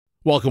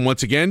Welcome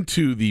once again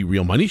to the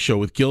Real Money Show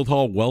with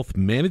Guildhall Wealth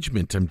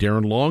Management. I'm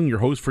Darren Long, your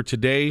host for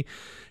today,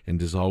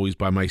 and as always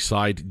by my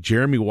side,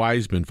 Jeremy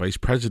Wiseman, Vice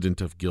President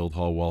of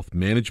Guildhall Wealth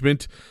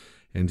Management.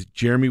 And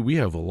Jeremy, we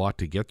have a lot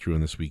to get through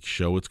in this week's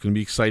show. It's going to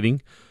be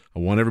exciting. I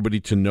want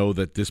everybody to know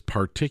that this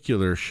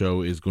particular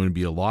show is going to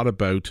be a lot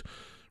about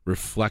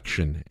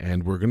reflection,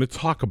 and we're going to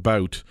talk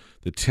about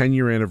the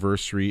 10-year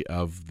anniversary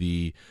of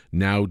the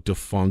now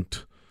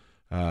defunct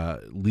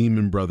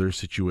Lehman Brothers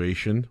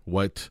situation,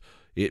 what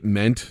it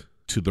meant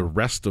to the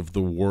rest of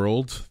the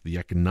world, the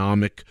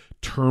economic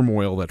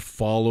turmoil that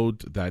followed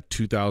that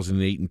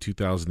 2008 and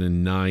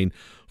 2009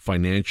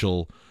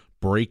 financial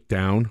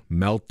breakdown,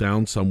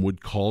 meltdown, some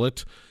would call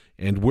it,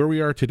 and where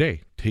we are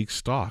today. Take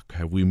stock.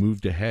 Have we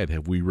moved ahead?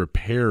 Have we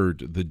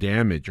repaired the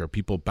damage? Are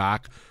people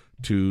back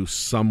to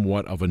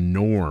somewhat of a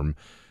norm?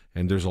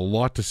 And there's a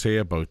lot to say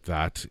about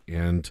that.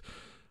 And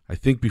I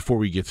think before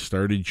we get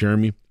started,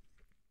 Jeremy,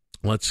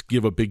 let's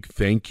give a big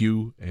thank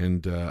you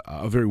and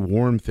a very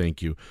warm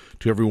thank you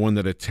to everyone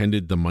that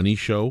attended the Money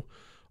Show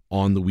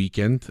on the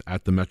weekend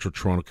at the Metro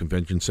Toronto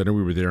Convention Center.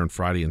 We were there on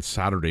Friday and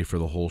Saturday for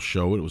the whole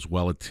show. It was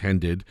well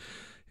attended,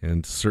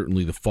 and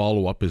certainly the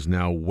follow-up is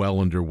now well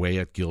underway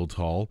at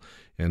Guildhall.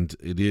 And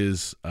it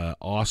is an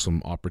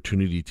awesome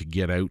opportunity to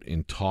get out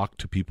and talk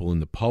to people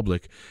in the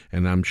public.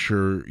 And I'm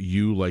sure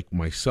you, like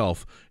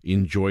myself,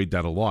 enjoyed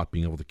that a lot,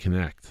 being able to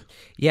connect.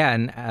 Yeah,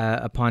 and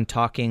upon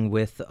talking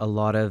with a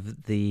lot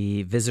of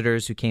the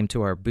visitors who came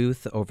to our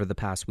booth over the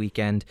past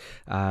weekend,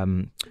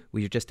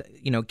 we were just,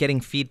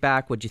 getting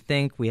feedback. What'd you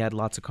think? We had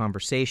lots of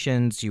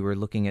conversations. You were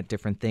looking at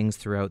different things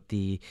throughout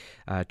the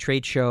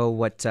trade show.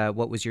 What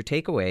was your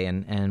takeaway?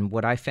 And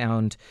what I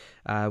found,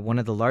 one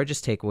of the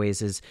largest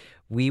takeaways is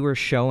we were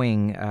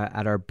showing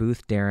at our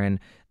booth, Darren,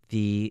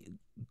 the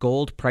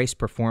gold price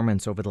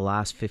performance over the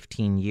last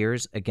 15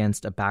 years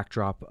against a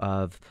backdrop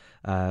of,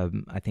 I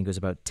think it was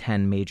about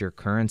 10 major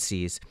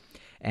currencies.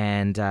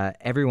 And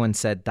everyone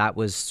said that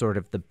was sort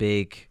of the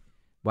big,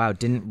 wow,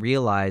 didn't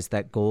realize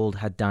that gold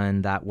had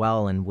done that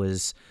well and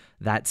was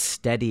that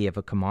steady of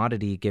a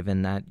commodity,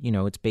 given that,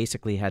 it's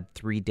basically had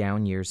 3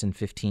 down years in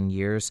 15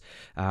 years.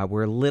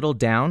 We're a little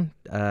down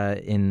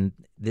in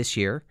this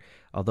year,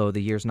 although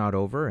the year's not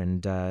over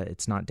and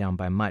it's not down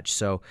by much.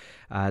 So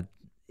I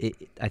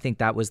think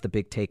that was the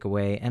big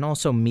takeaway. And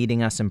also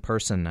meeting us in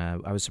person.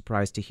 I was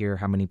surprised to hear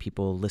how many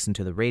people listened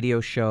to the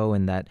radio show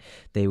and that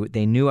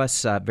they knew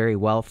us very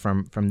well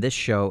from this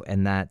show,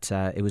 and that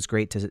it was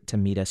great to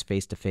meet us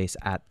face-to-face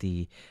at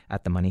the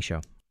Money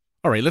Show.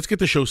 All right, let's get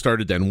the show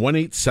started then.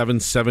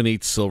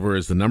 1-877-78-SILVER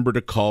is the number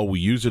to call. We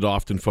use it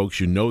often, folks.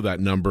 You know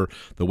that number.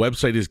 The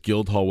website is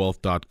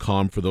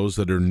guildhallwealth.com. For those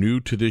that are new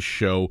to this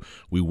show,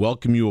 we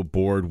welcome you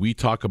aboard. We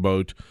talk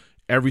about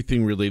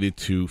everything related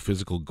to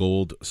physical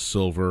gold,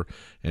 silver,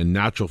 and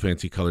natural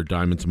fancy colored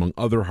diamonds, among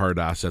other hard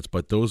assets.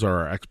 But those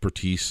are our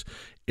expertise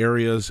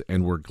areas,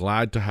 and we're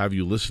glad to have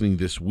you listening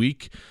this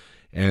week.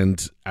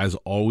 And as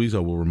always, I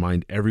will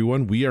remind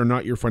everyone, we are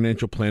not your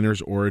financial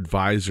planners or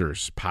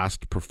advisors.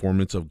 Past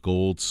performance of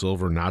gold,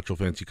 silver, natural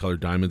fancy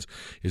colored diamonds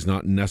is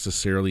not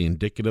necessarily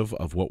indicative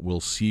of what we'll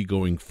see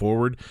going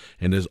forward.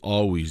 And as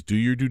always, do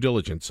your due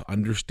diligence.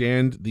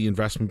 Understand the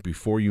investment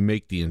before you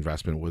make the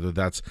investment, whether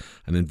that's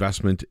an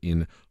investment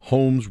in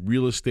homes,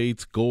 real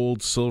estates,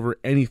 gold, silver,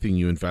 anything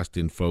you invest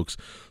in, folks.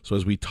 So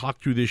as we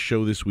talk through this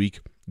show this week,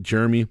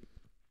 Jeremy,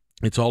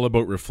 it's all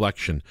about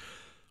reflection.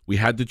 We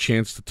had the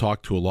chance to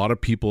talk to a lot of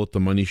people at the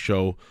Money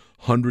Show.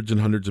 Hundreds and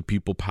hundreds of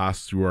people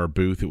passed through our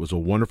booth. It was a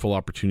wonderful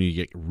opportunity to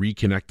get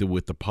reconnected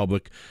with the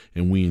public,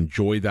 and we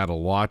enjoyed that a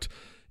lot.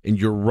 And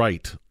you're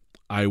right.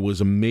 I was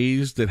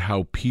amazed at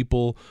how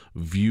people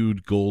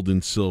viewed gold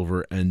and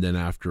silver, and then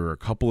after a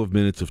couple of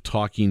minutes of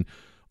talking,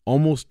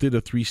 almost did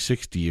a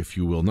 360, if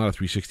you will. Not a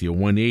 360, a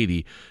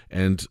 180,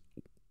 and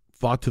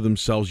thought to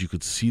themselves, you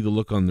could see the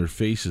look on their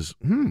faces,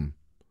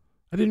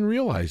 I didn't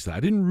realize that. I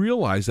didn't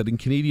realize that in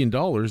Canadian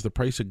dollars, the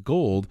price of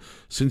gold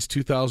since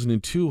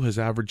 2002 has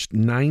averaged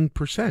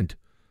 9%.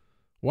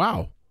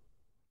 Wow.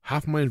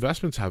 Half my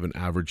investments haven't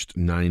averaged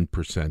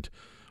 9%.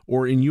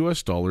 Or in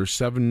US dollars,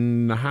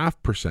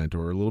 7.5%,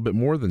 or a little bit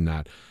more than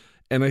that.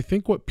 And I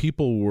think what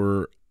people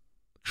were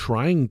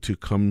trying to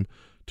come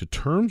to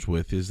terms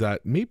with is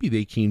that maybe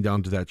they came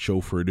down to that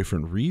show for a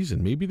different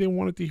reason. Maybe they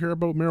wanted to hear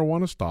about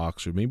marijuana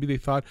stocks, or maybe they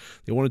thought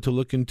they wanted to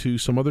look into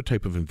some other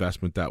type of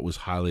investment that was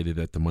highlighted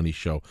at the Money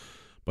Show.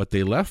 But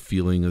they left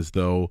feeling as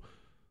though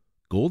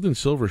gold and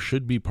silver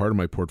should be part of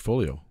my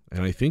portfolio.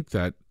 And I think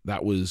that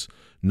was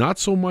not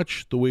so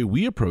much the way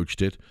we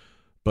approached it,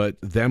 but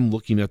them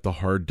looking at the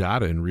hard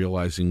data and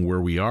realizing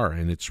where we are.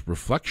 And it's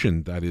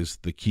reflection that is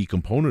the key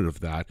component of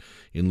that,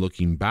 in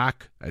looking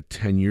back at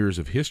 10 years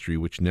of history,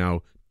 which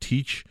now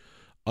teach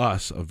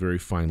us a very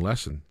fine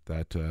lesson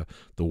that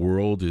the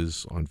world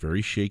is on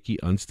very shaky,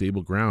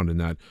 unstable ground, and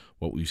that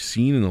what we've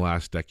seen in the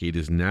last decade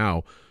is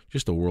now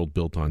just a world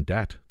built on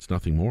debt. It's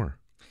nothing more.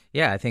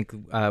 Yeah, I think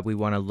we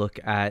want to look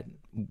at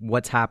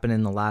what's happened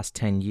in the last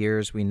 10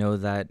 years. We know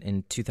that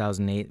in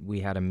 2008, we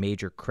had a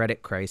major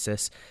credit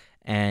crisis,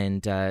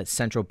 and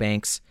central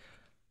banks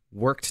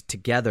worked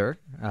together.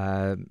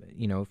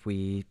 If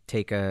we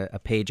take a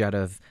page out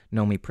of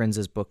Nomi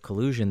Prinz's book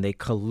Collusion, they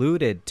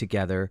colluded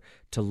together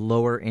to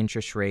lower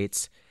interest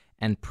rates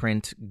and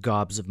print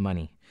gobs of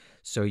money.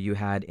 So you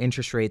had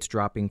interest rates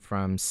dropping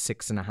from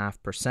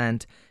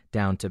 6.5%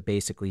 down to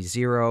basically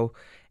zero,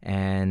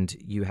 and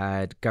you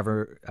had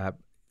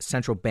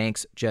central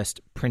banks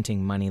just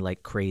printing money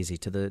like crazy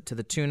to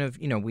the tune of,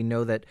 we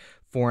know that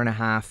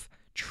 $4.5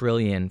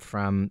 trillion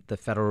from the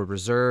Federal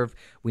Reserve.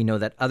 We know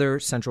that other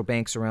central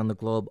banks around the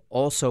globe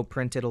also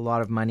printed a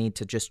lot of money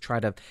to just try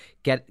to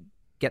get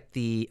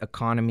the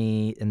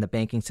economy and the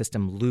banking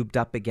system lubed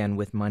up again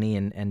with money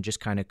and just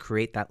kind of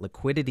create that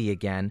liquidity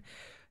again.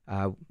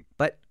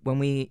 But when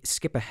we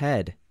skip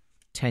ahead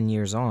 10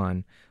 years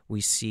on,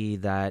 we see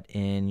that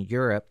in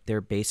Europe, they're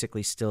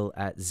basically still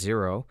at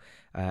zero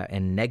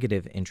and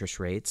negative interest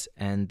rates,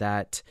 and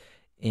that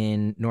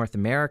in North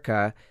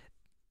America,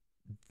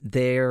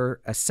 they're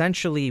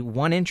essentially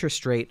one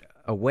interest rate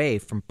away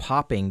from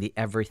popping the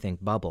everything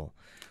bubble.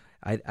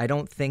 I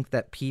don't think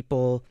that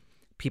people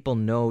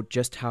know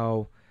just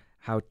how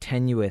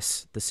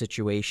tenuous the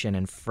situation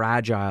and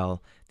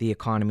fragile the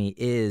economy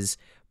is,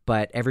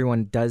 but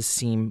everyone does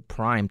seem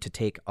primed to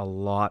take a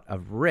lot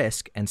of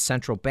risk, and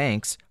central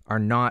banks are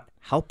not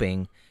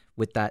helping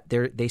with that.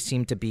 They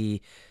seem to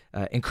be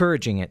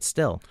encouraging it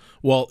still.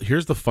 Well,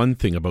 here's the fun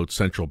thing about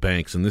central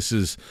banks, and this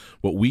is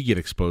what we get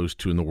exposed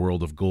to in the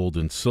world of gold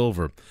and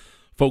silver.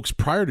 Folks,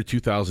 prior to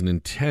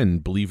 2010,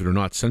 believe it or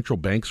not, central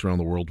banks around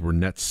the world were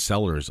net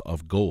sellers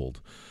of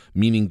gold,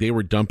 meaning they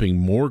were dumping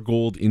more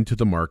gold into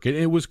the market.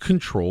 It was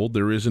controlled.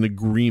 There is an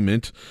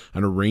agreement,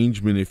 an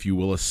arrangement, if you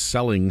will, a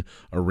selling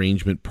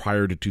arrangement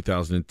prior to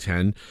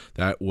 2010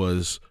 that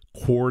was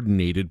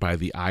coordinated by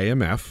the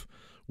IMF,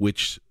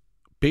 which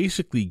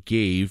basically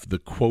gave the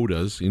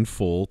quotas in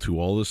full to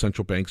all the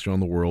central banks around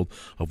the world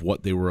of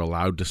what they were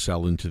allowed to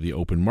sell into the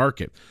open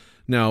market.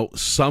 Now,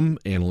 some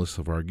analysts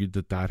have argued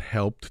that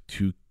helped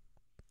to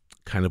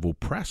kind of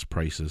oppress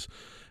prices,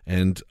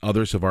 and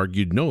others have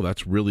argued, no,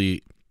 that's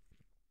really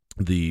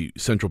the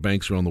central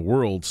banks around the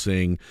world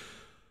saying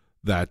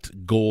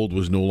that gold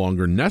was no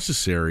longer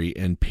necessary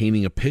and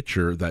painting a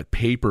picture that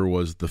paper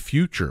was the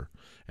future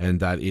and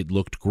that it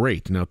looked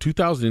great. Now,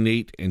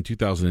 2008 and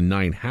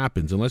 2009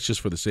 happens, and let's just,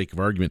 for the sake of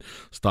argument,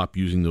 stop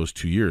using those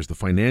 2 years. The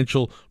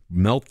financial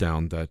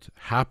meltdown that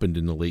happened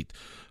in the late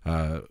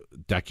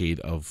decade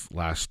of the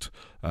last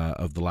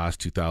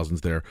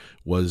 2000s there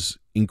was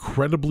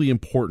incredibly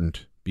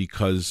important,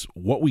 because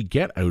what we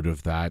get out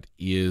of that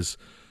is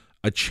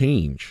a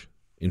change.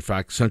 In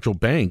fact, central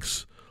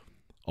banks,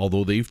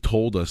 although they've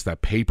told us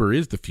that paper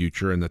is the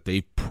future and that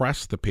they've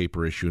pressed the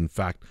paper issue, in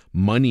fact,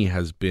 money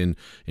has been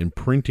in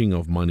printing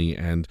of money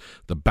and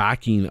the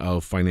backing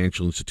of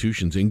financial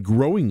institutions and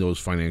growing those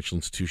financial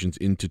institutions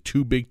into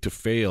too big to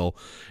fail,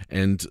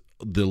 and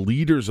the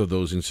leaders of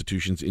those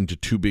institutions into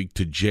too big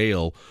to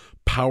jail,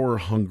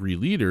 power-hungry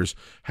leaders,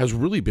 has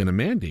really been a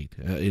mandate.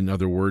 In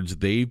other words,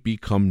 they've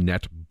become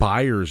net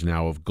buyers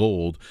now of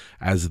gold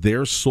as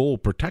their sole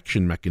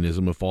protection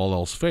mechanism if all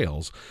else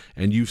fails.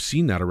 And you've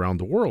seen that around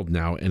the world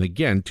now. And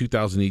again,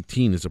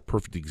 2018 is a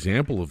perfect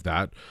example of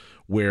that,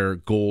 where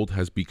gold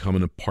has become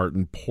an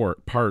important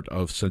part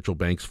of central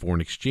banks'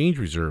 foreign exchange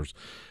reserves.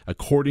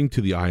 According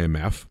to the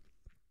IMF,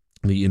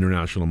 the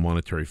International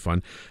Monetary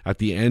Fund, at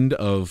the end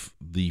of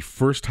the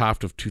first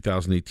half of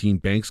 2018,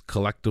 banks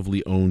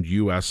collectively owned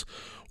U.S.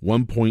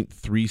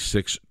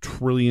 $1.36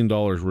 trillion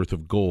worth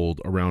of gold,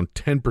 around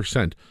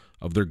 10%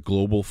 of their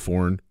global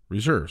foreign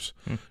reserves.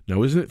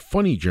 Now, isn't it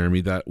funny,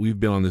 Jeremy, that we've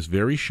been on this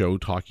very show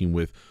talking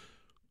with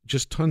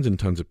just tons and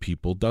tons of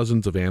people,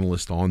 dozens of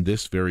analysts on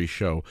this very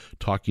show,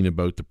 talking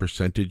about the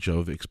percentage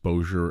of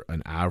exposure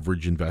an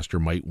average investor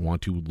might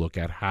want to look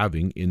at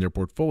having in their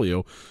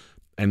portfolio,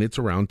 and it's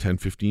around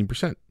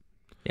 10-15%.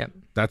 Yep.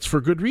 That's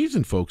for good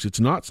reason, folks. It's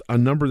not a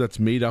number that's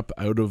made up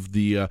out of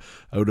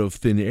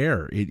thin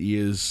air. It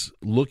is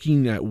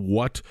looking at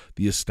what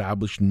the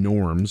established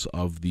norms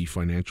of the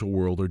financial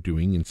world are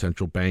doing, and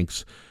central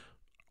banks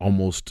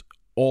almost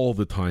all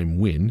the time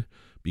win,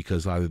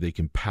 because either they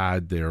can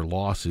pad their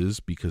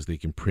losses because they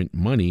can print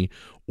money,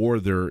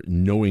 or they're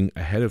knowing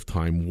ahead of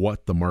time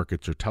what the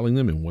markets are telling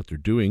them and what they're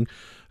doing.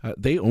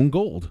 They own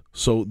gold.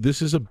 So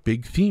this is a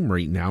big theme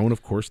right now, and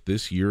of course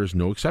this year is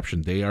no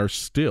exception. They are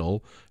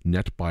still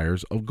net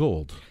buyers of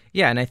gold.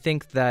 Yeah, and I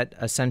think that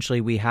essentially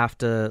we have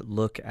to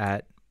look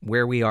at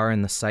where we are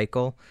in the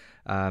cycle.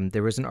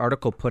 There was an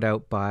article put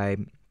out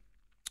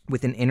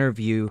with an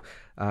interview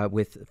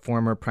with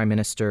former Prime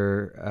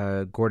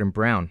Minister Gordon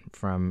Brown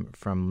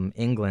from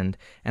England.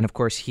 And of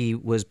course,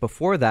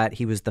 before that,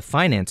 he was the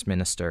finance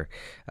minister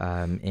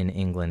in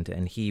England.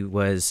 And he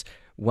was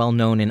well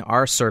known in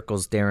our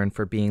circles, Darren,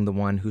 for being the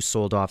one who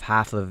sold off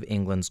half of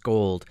England's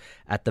gold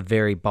at the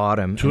very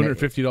bottom.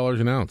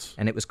 $250 an ounce.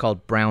 And it was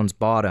called Brown's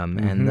Bottom.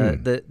 And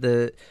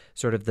the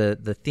sort of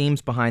the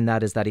themes behind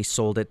that is that he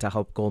sold it to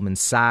help Goldman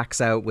Sachs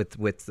out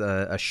with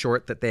a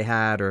short that they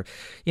had, or,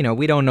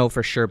 we don't know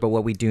for sure, but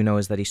what we do know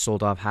is that he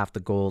sold off half the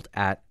gold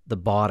at the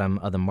bottom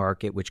of the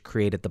market, which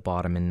created the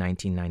bottom in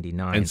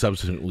 1999. And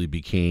subsequently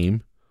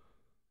became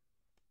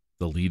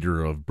the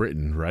leader of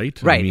Britain, right?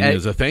 Right. I mean,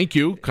 as a thank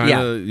you, kind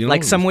of,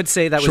 like some would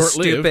say that was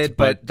stupid,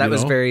 but that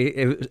was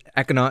politically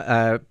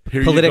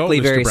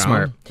very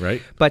smart. Right.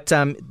 But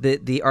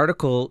the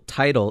article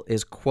title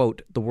is,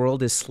 quote, "The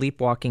world is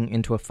sleepwalking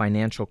into a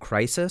financial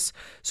crisis."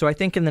 So I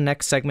think in the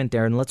next segment,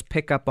 Darren, let's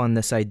pick up on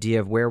this idea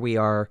of where we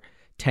are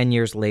 10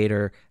 years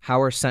later.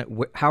 How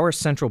are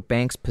central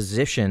banks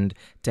positioned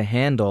to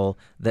handle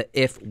the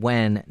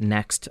if-when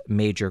next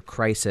major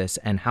crisis?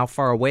 And how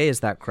far away is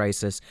that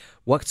crisis?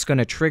 What's going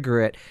to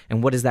trigger it?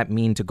 And what does that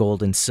mean to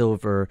gold and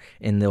silver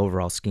in the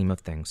overall scheme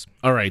of things?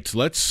 All right,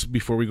 let's,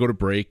 before we go to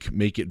break,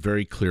 make it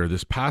very clear.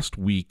 This past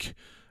week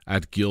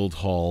at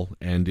Guildhall,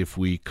 and if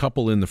we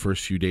couple in the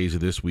first few days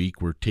of this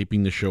week, we're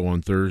taping the show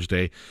on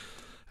Thursday.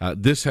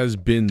 This has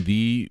been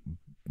the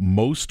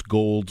most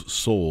gold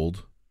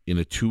sold in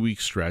a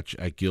 2-week stretch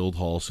at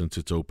Guildhall since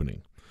its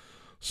opening.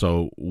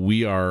 So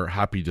we are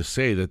happy to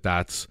say that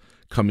that's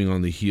coming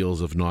on the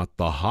heels of not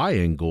the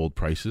high-end gold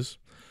prices.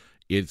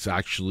 It's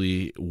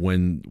actually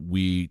when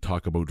we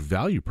talk about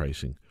value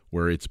pricing,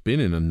 where it's been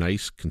in a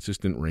nice,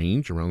 consistent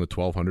range around the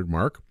 1,200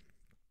 mark,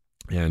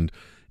 and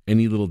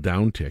any little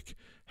downtick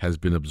has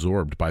been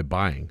absorbed by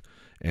buying.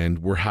 And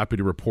we're happy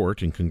to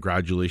report, and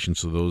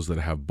congratulations to those that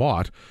have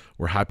bought,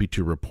 we're happy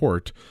to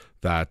report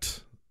that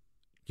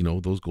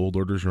those gold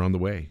orders are on the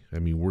way. I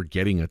mean, we're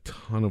getting a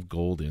ton of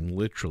gold in,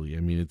 literally. I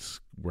mean,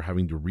 we're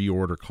having to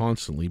reorder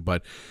constantly,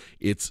 but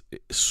it's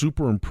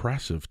super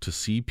impressive to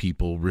see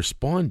people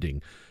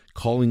responding,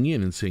 calling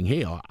in and saying,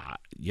 hey,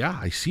 yeah,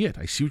 I see it.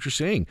 I see what you're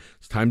saying.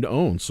 It's time to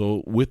own.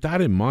 So with that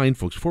in mind,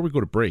 folks, before we go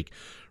to break,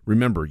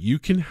 remember, you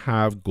can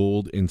have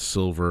gold and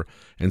silver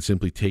and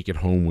simply take it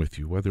home with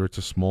you, whether it's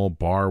a small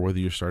bar, whether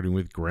you're starting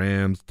with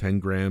grams, 10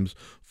 grams,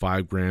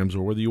 5 grams,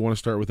 or whether you want to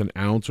start with an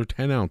ounce or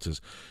 10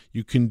 ounces.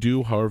 You can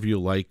do however you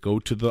like. Go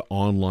to the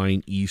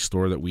online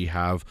e-store that we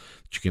have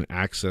that you can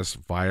access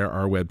via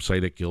our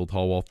website at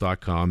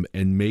guildhallwealth.com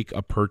and make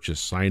a purchase.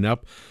 Sign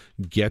up,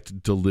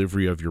 get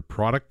delivery of your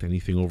product.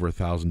 Anything over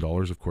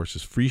 $1,000, of course,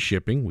 is free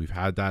shipping. We've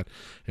had that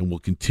and we'll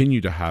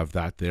continue to have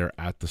that there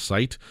at the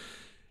site.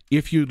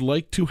 If you'd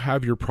like to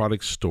have your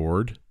product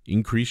stored,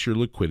 increase your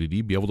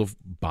liquidity, be able to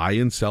buy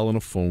and sell in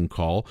a phone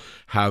call,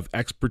 have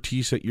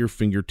expertise at your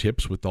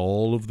fingertips with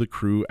all of the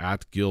crew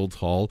at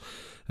Guildhall,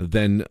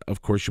 then,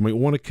 of course, you might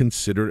want to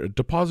consider a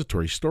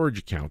depository storage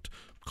account.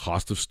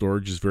 Cost of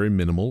storage is very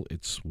minimal.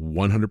 It's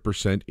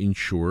 100%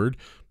 insured.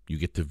 You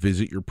get to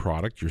visit your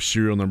product. Your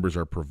serial numbers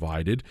are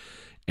provided,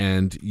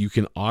 and you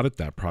can audit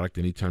that product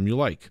anytime you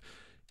like.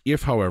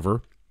 If,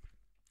 however,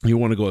 you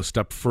want to go a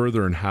step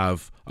further and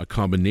have a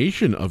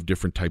combination of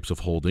different types of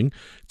holding,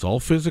 it's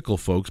all physical,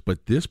 folks,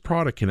 but this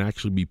product can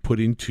actually be put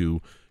into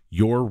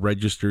your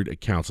registered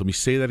accounts. Let me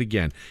say that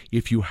again.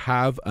 If you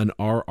have an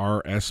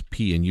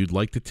RRSP and you'd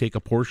like to take a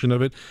portion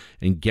of it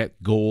and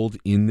get gold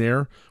in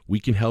there,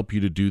 we can help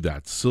you to do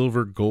that.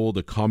 Silver, gold,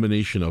 a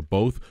combination of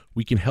both.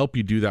 We can help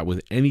you do that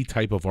with any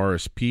type of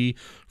RSP,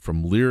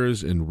 from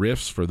liras and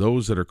RIFs. For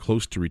those that are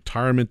close to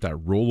retirement, that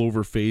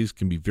rollover phase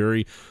can be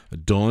very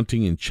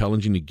daunting and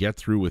challenging to get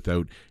through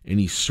without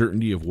any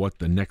certainty of what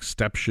the next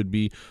step should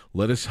be.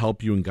 Let us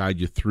help you and guide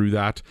you through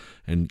that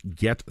and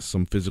get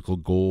some physical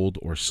gold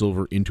or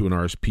silver into an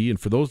RSP. And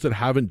for those that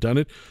haven't done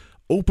it,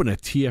 open a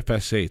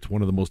TFSA. It's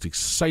one of the most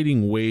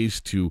exciting ways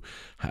to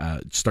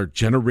start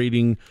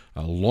generating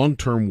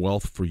long-term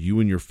wealth for you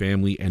and your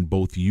family, and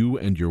both you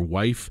and your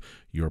wife,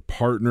 your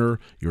partner,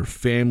 your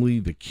family,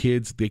 the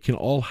kids, they can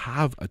all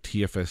have a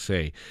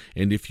TFSA.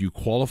 And if you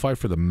qualify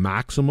for the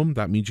maximum,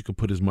 that means you can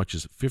put as much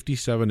as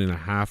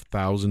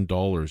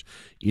 $57,500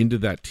 into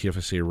that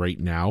TFSA right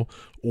now,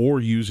 or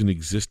use an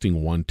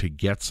existing one to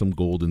get some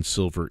gold and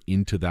silver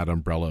into that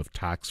umbrella of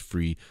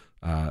tax-free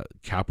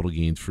capital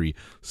gains free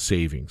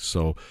savings.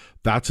 So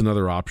that's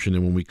another option.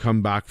 And when we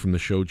come back from the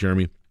show,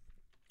 Jeremy,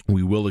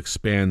 we will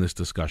expand this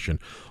discussion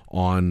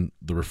on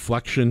the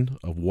reflection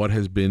of what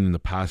has been in the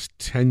past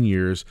 10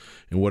 years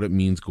and what it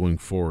means going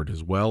forward,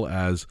 as well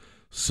as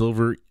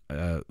silver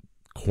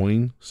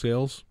coin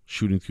sales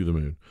shooting through the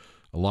moon.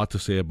 A lot to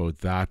say about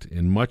that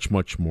and much,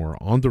 much more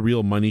on The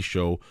Real Money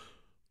Show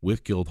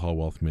with Guildhall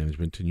Wealth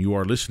Management. And you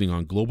are listening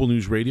on Global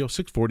News Radio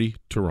 640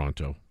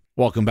 Toronto.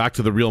 Welcome back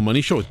to The Real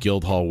Money Show with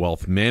Guildhall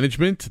Wealth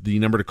Management. The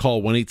number to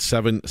call,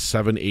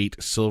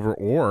 1-877-8-SILVER,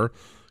 or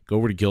go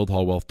over to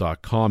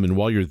guildhallwealth.com. And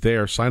while you're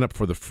there, sign up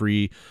for the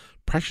free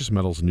precious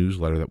metals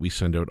newsletter that we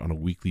send out on a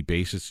weekly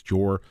basis. It's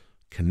your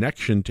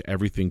connection to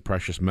everything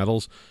precious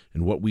metals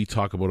and what we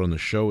talk about on the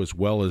show, as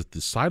well as the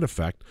side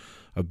effect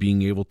of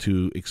being able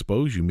to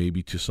expose you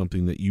maybe to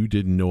something that you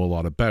didn't know a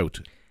lot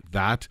about.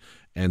 That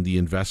and the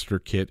investor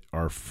kit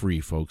are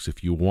free, folks.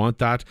 If you want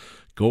that,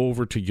 go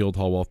over to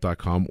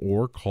guildhallwealth.com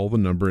or call the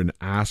number and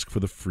ask for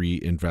the free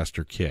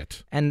investor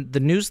kit. And the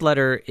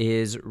newsletter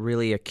is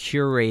really a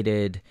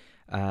curated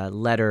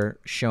letter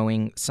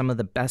showing some of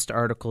the best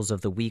articles of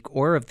the week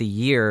or of the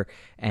year,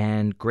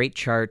 and great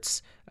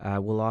charts.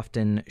 We'll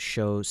often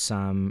show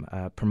some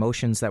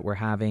promotions that we're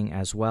having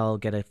as well,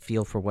 get a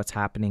feel for what's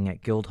happening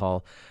at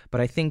Guildhall. But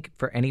I think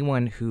for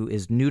anyone who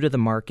is new to the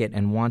market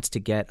and wants to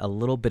get a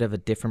little bit of a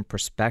different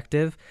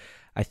perspective,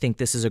 I think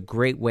this is a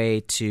great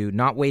way to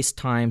not waste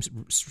time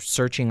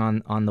searching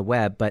on the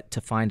web, but to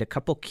find a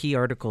couple key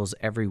articles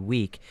every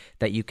week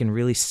that you can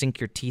really sink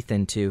your teeth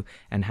into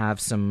and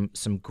have some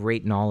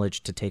great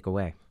knowledge to take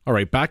away. All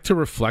right, back to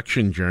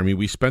reflection, Jeremy.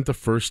 We spent the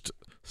first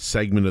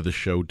segment of the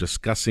show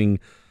discussing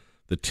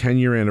the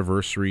 10-year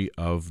anniversary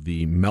of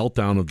the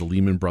meltdown of the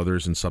Lehman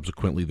Brothers and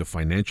subsequently the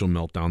financial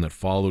meltdown that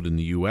followed in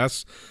the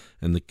U.S.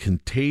 and the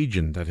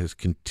contagion that has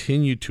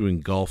continued to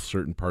engulf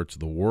certain parts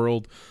of the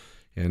world,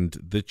 and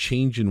the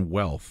change in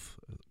wealth,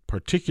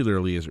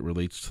 particularly as it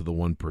relates to the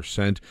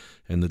 1%,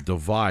 and the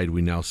divide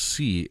we now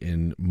see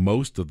in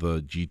most of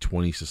the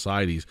G20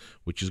 societies,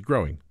 which is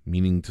growing,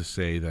 meaning to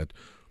say that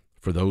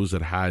for those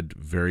that had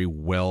very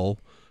well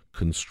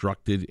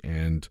constructed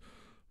and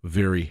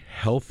very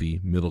healthy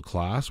middle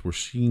class, we're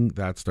seeing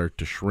that start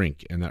to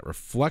shrink. And that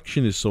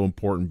reflection is so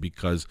important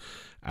because,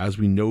 as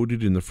we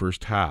noted in the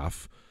first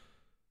half,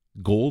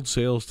 gold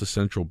sales to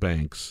central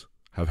banks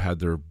have had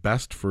their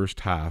best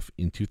first half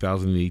in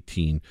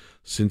 2018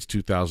 since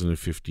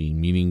 2015,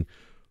 meaning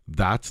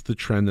that's the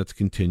trend that's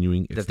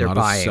continuing. It's that they're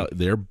buying.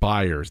 They're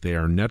buyers. They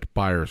are net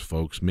buyers,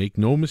 folks. Make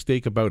no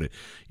mistake about it.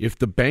 If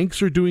the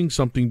banks are doing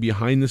something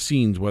behind the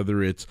scenes,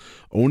 whether it's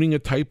owning a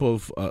type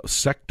of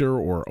sector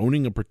or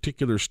owning a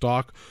particular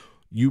stock,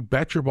 you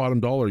bet your bottom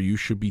dollar you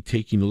should be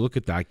taking a look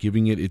at that,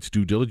 giving it its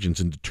due diligence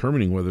and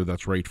determining whether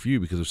that's right for you.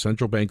 Because if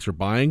central banks are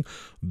buying,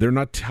 they're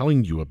not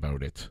telling you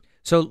about it.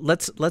 So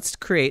let's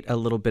create a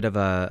little bit of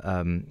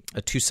a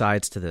two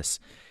sides to this.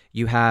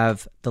 You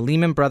have the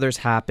Lehman Brothers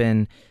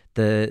happen,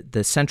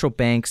 the central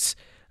banks.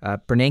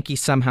 Bernanke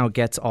somehow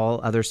gets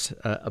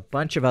a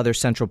bunch of other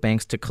central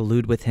banks to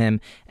collude with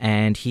him,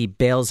 and he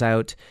bails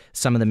out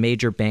some of the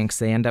major banks.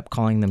 They end up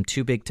calling them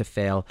too big to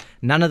fail.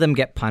 None of them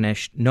get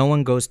punished. No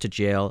one goes to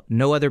jail.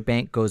 No other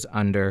bank goes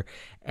under.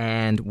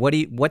 And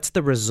what's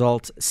the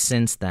result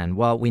since then?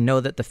 Well, we know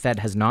that the Fed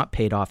has not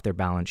paid off their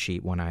balance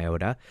sheet one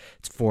iota.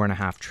 It's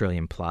 $4.5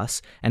 trillion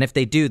plus. And if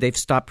they do, they've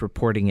stopped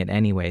reporting it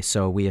anyway.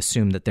 So we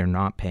assume that they're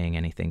not paying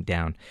anything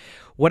down.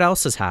 What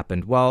else has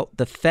happened? Well,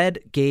 the Fed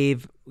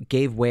gave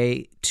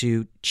way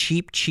to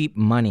cheap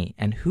money.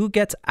 And who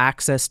gets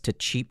access to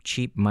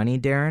cheap money,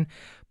 Darren?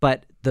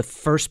 But the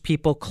first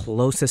people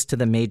closest to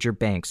the major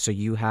banks. So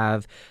you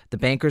have the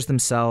bankers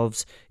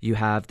themselves, you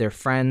have their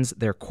friends,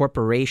 their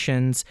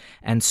corporations,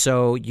 and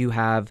so you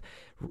have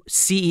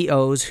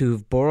CEOs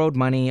who've borrowed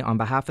money on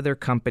behalf of their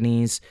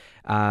companies,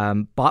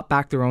 bought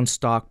back their own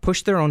stock,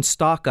 pushed their own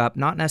stock up,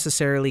 not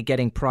necessarily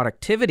getting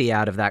productivity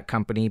out of that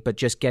company, but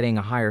just getting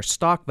a higher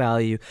stock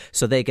value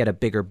so they get a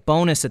bigger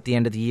bonus at the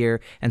end of the year,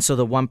 and so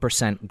the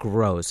 1%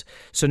 grows.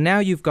 So now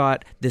you've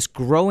got this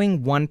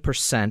growing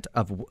 1%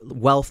 of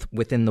wealth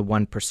within the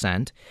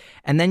 1%,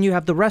 and then you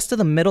have the rest of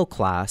the middle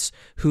class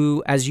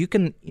who,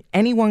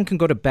 anyone can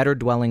go to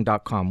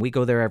betterdwelling.com. We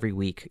go there every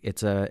week.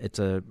 It's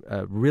a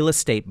real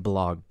estate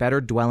blog,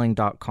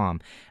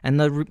 betterdwelling.com. And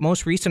the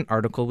most recent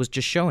article was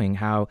just showing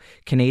how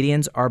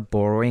Canadians are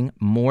borrowing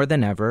more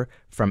than ever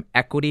from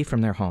equity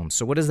from their homes.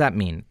 So what does that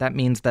mean? That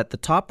means that the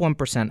top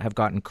 1% have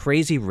gotten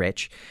crazy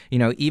rich. You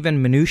know,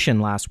 even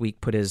Mnuchin last week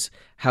put his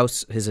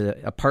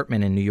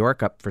apartment in New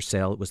York up for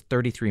sale. It was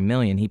 $33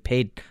 million. He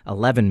paid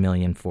 $11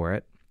 million for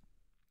it.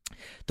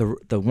 The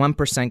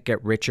 1%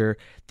 get richer.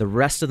 The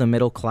rest of the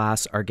middle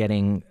class are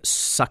getting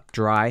sucked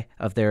dry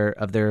of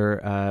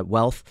their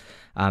wealth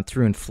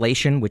through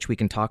inflation, which we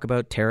can talk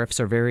about. Tariffs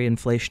are very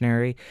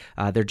inflationary.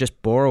 They're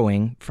just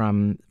borrowing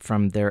from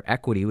their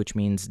equity, which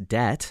means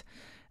debt.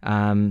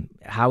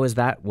 How is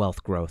that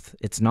wealth growth?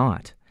 It's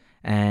not.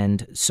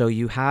 And so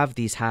you have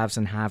these haves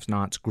and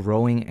have-nots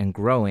growing and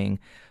growing,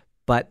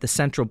 but the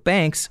central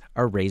banks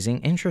are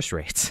raising interest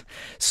rates.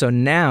 So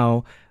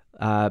now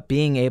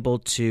being able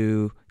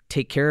to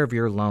take care of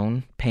your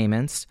loan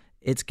payments,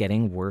 it's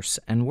getting worse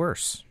and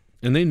worse.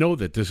 And they know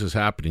that this is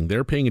happening.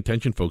 They're paying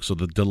attention, folks. So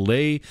the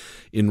delay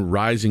in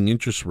rising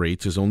interest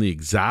rates has only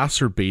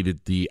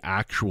exacerbated the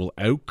actual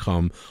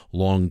outcome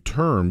long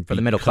term for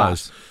the middle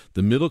class.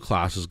 The middle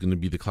class is going to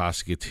be the class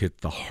that gets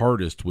hit the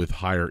hardest with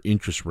higher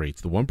interest rates.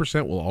 The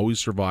 1% will always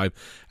survive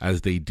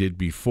as they did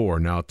before.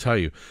 Now, I'll tell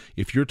you,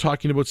 if you're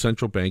talking about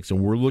central banks and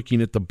we're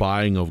looking at the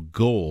buying of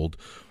gold,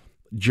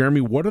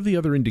 Jeremy, what are the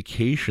other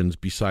indications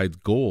besides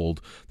gold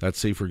that,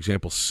 say, for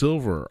example,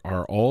 silver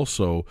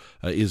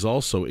is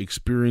also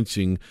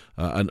experiencing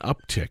an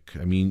uptick?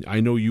 I mean,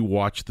 I know you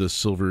watch the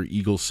Silver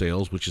Eagle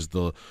sales, which is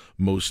the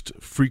most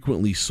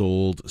frequently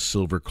sold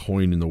silver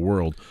coin in the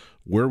world.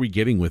 Where are we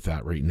getting with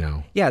that right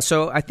now? Yeah,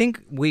 so I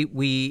think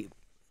we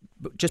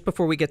just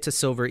before we get to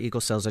Silver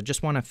Eagle sales, I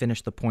just want to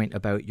finish the point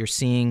about you're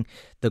seeing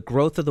the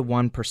growth of the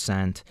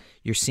 1%,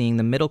 you're seeing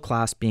the middle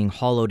class being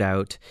hollowed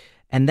out,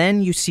 and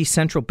then you see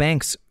central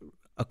banks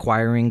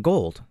acquiring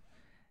gold.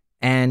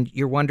 And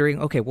you're wondering,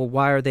 okay, well,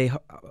 why are they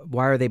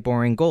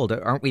borrowing gold?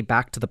 Aren't we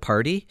back to the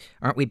party?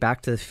 Aren't we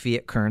back to the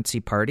fiat currency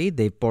party?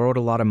 They've borrowed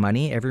a lot of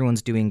money.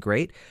 Everyone's doing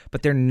great,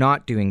 but they're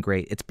not doing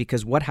great. It's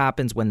because what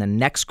happens when the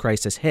next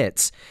crisis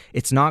hits,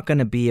 it's not going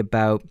to be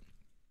about,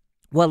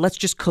 well, let's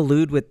just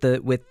collude with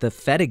the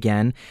Fed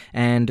again,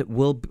 and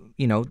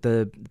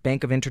the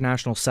Bank of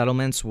International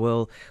Settlements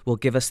will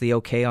give us the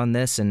okay on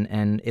this,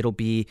 and it'll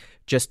be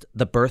just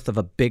the birth of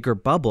a bigger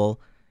bubble.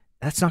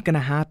 That's not going to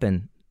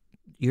happen.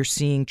 You're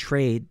seeing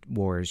trade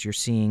wars. You're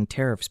seeing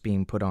tariffs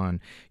being put on.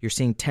 You're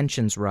seeing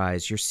tensions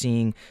rise. You're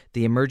seeing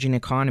the emerging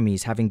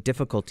economies having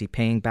difficulty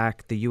paying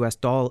back the U.S.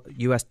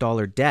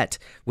 dollar debt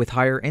with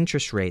higher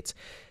interest rates.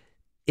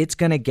 It's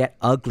going to get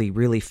ugly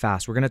really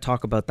fast. We're going to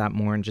talk about that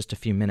more in just a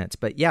few minutes.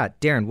 But yeah,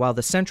 Darren, while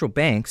the central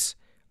banks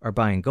are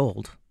buying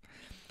gold,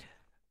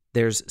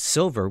 there's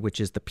silver, which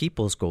is the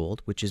people's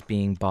gold, which is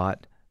being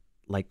bought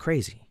like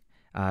crazy.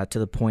 To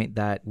the point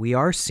that we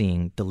are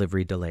seeing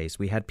delivery delays.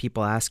 We had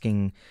people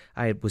asking,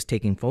 I was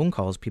taking phone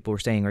calls, people were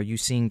saying, are you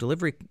seeing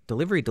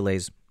delivery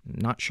delays?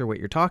 Not sure what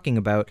you're talking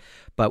about,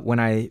 but when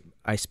I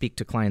speak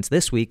to clients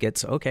this week,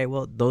 it's, okay,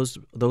 well, those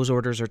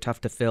orders are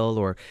tough to fill,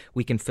 or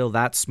we can fill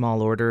that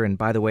small order. And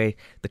by the way,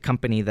 the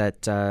company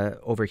that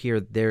over here,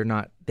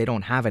 they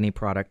don't have any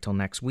product till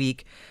next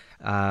week.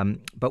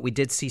 But we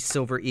did see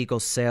Silver Eagle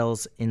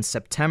sales in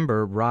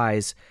September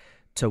rise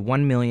to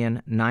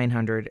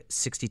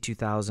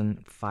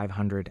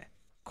 1,962,500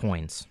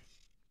 coins.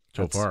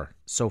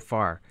 So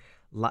far.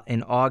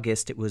 In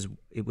August, it was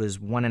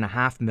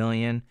 1.5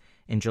 million.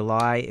 In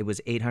July, it was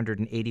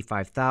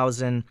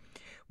 885,000.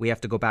 We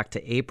have to go back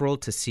to April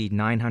to see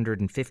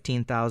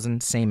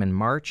 915,000. Same in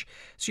March.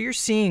 So you're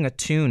seeing a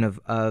tune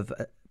of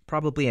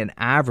probably an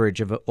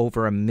average of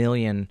over 1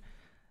 million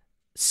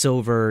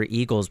Silver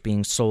Eagles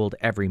being sold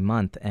every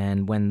month.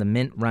 And when the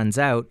mint runs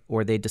out,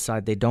 or they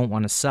decide they don't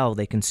want to sell,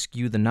 they can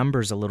skew the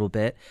numbers a little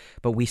bit,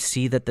 but we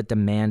see that the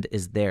demand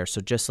is there.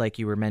 So just like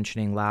you were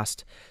mentioning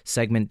last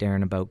segment,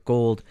 Darren, about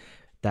gold,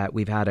 that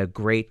we've had a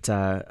great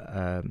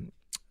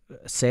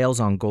sales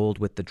on gold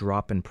with the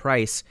drop in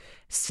price,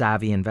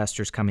 savvy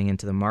investors coming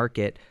into the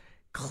market.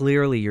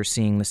 Clearly you're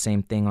seeing the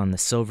same thing on the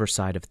silver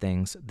side of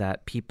things,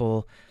 that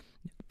people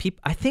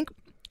I think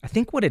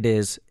what it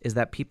is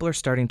that people are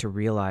starting to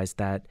realize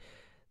that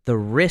the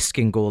risk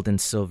in gold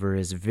and silver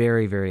is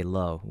very, very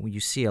low.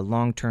 You see a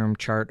long-term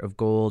chart of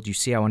gold. You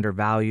see how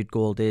undervalued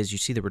gold is. You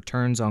see the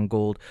returns on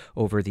gold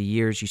over the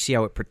years. You see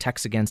how it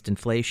protects against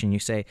inflation. You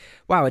say,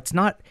 wow, it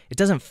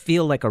doesn't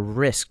feel like a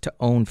risk to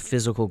own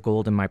physical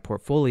gold in my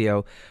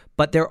portfolio,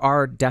 but there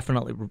are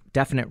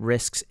definite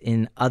risks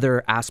in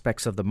other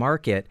aspects of the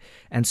market,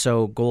 and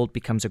so gold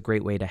becomes a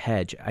great way to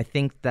hedge. I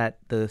think that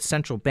the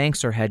central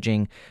banks are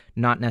hedging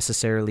not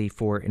necessarily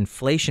for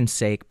inflation's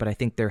sake, but I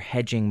think they're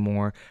hedging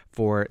more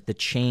for the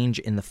change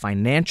in the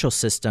financial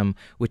system,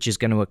 which is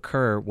going to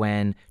occur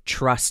when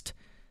trust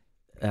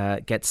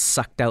gets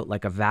sucked out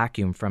like a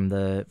vacuum from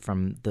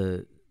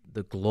the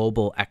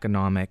global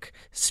economic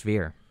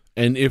sphere.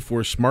 And if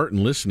we're smart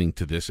in listening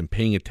to this and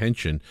paying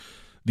attention,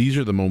 these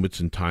are the moments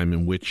in time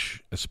in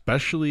which,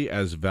 especially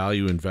as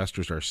value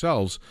investors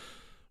ourselves,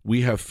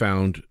 we have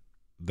found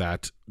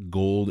that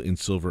gold and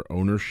silver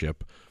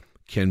ownership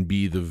can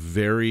be the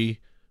very,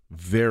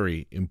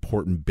 very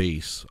important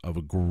base of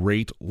a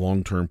great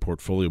long-term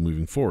portfolio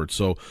moving forward.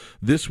 So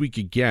this week,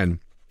 again,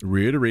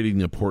 reiterating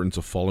the importance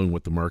of following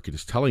what the market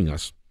is telling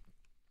us.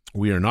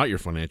 We are not your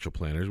financial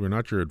planners. We're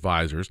not your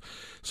advisors.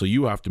 So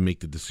you have to make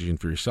the decision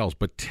for yourselves.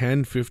 But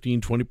 10,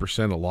 15,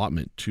 20%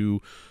 allotment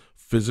to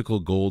physical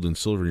gold and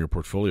silver in your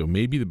portfolio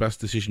may be the best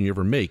decision you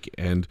ever make.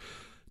 And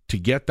to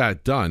get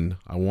that done,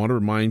 I want to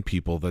remind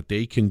people that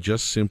they can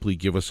just simply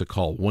give us a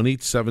call,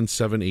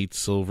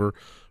 1-877-8-SILVER,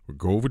 or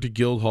go over to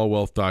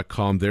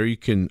guildhallwealth.com. There you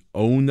can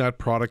own that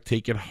product,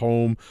 take it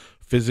home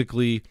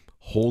physically,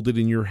 hold it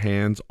in your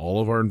hands.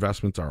 All of our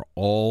investments are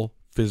all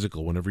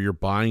physical. Whenever you're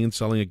buying and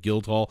selling at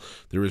Guildhall,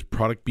 there is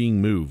product being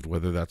moved,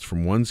 whether that's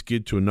from one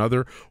skid to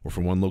another or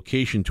from one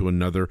location to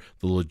another.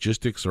 The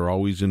logistics are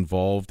always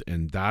involved,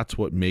 and that's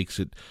what makes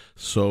it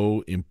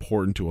so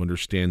important to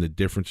understand the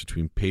difference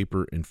between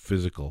paper and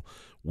physical.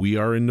 We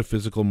are in the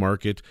physical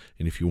market,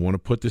 and if you want to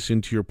put this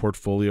into your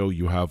portfolio,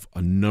 you have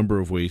a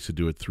number of ways to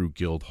do it through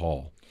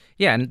Guildhall.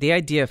 Yeah, and the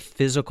idea of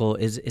physical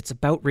is it's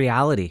about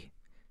reality.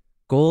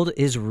 Gold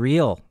is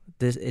real.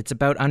 It's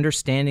about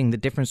understanding the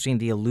difference between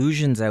the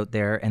illusions out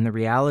there and the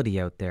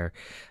reality out there.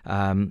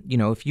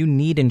 If you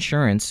need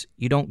insurance,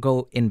 you don't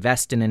go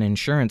invest in an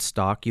insurance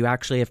stock. You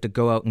actually have to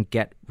go out and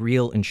get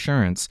real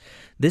insurance.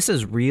 This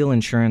is real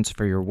insurance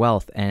for your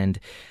wealth. And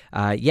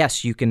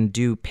yes, you can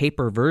do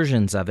paper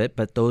versions of it,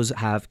 but those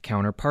have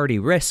counterparty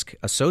risk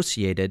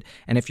associated.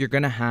 And if you're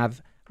going to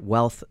have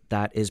wealth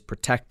that is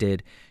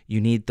protected,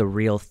 you need the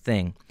real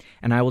thing.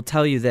 And I will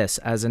tell you this,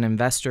 as an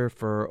investor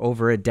for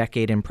over a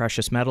decade in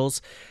precious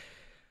metals,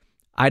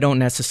 I don't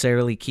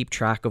necessarily keep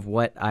track of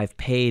what I've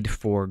paid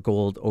for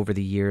gold over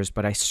the years,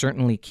 but I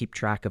certainly keep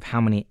track of how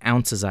many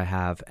ounces I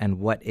have and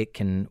what it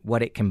can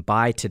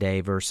buy today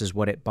versus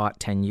what it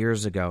bought 10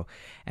 years ago.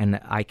 And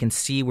I can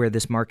see where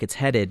this market's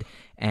headed,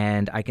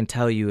 and I can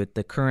tell you at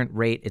the current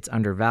rate it's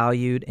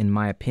undervalued. In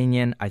my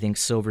opinion, I think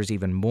silver's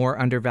even more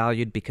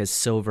undervalued because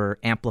silver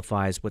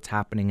amplifies what's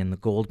happening in the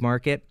gold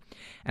market.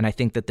 And I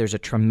think that there's a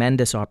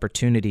tremendous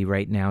opportunity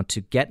right now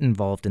to get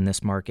involved in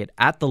this market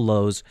at the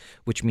lows,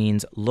 which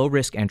means low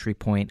risk entry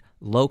point,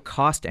 low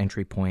cost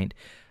entry point.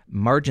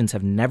 Margins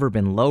have never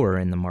been lower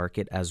in the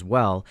market as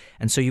well.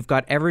 And so you've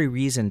got every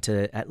reason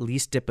to at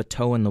least dip a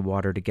toe in the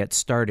water to get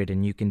started.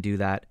 And you can do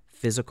that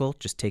physical,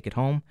 just take it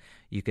home.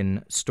 You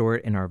can store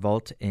it in our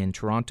vault in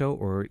Toronto,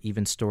 or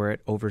even store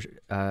it over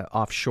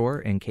offshore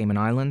in Cayman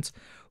Islands,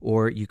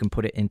 or you can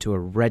put it into a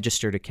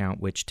registered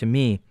account, which to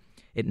me,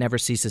 it never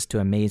ceases to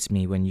amaze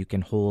me when you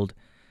can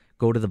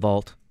go to the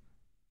vault,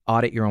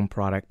 audit your own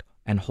product,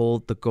 and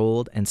hold the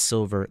gold and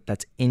silver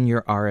that's in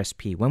your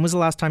RSP. When was the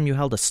last time you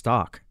held a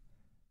stock?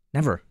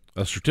 Never.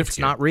 A certificate. It's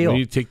not real. You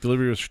need to take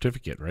delivery of a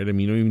certificate, right? I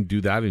mean, you don't even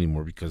do that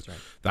anymore because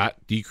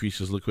that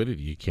decreases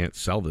liquidity. You can't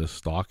sell this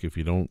stock if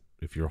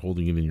you're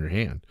holding it in your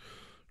hand,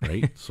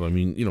 right? So, I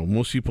mean,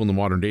 most people in the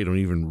modern day don't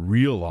even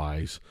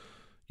realize,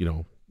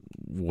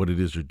 what it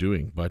is they're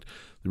doing. But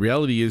the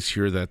reality is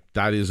here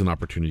that is an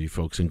opportunity,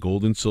 folks, and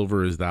gold and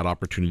silver is that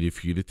opportunity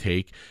for you to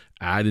take,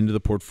 add into the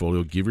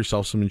portfolio, give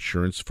yourself some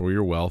insurance for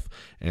your wealth,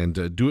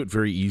 and do it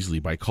very easily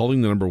by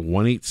calling the number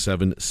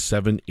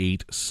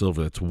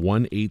 1-877-8-SILVER. That's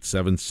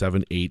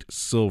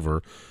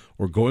 1-877-8-SILVER,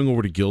 or going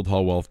over to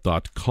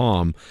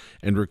guildhallwealth.com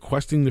and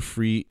requesting the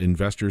free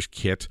investors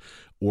kit,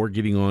 or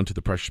getting on to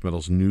the Precious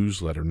Metals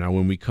newsletter. Now,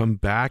 when we come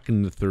back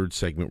in the third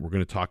segment, we're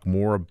going to talk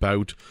more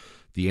about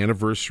the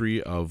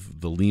anniversary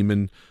of the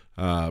Lehman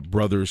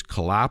Brothers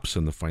collapse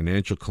and the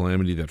financial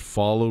calamity that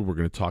followed. We're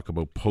going to talk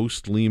about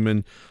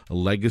post-Lehman, a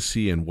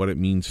legacy, and what it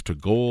means to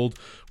gold.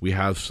 We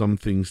have some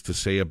things to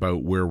say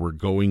about where we're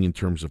going in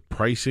terms of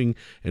pricing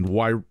and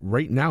why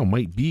right now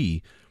might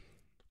be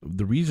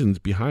the reasons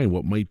behind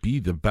what might be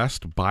the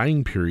best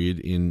buying period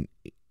in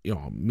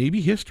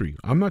maybe history.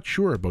 I'm not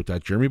sure about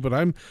that, Jeremy, but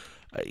I'm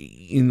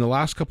in the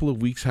last couple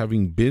of weeks,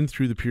 having been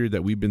through the period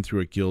that we've been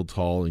through at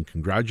Guildhall, and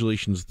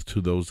congratulations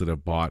to those that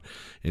have bought,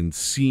 and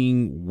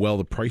seeing,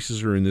 the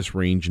prices are in this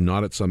range,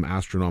 not at some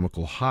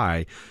astronomical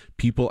high,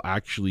 people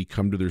actually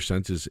come to their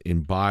senses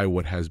and buy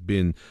what has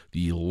been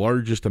the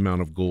largest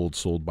amount of gold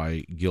sold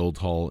by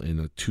Guildhall in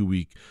a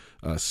 2-week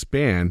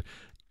span.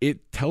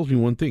 It tells me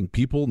one thing.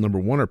 People, number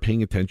one, are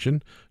paying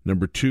attention.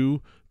 Number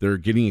two, they're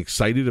getting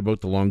excited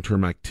about the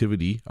long-term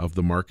activity of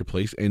the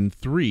marketplace. And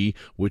three,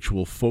 which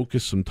we'll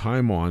focus some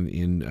time on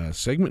in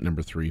segment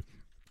number 3,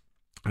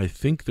 I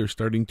think they're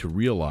starting to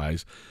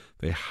realize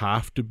they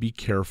have to be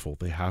careful.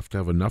 They have to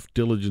have enough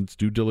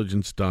due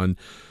diligence done,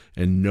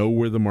 and know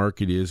where the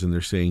market is. And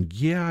they're saying,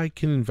 yeah, I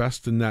can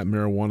invest in that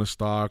marijuana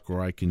stock, or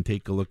I can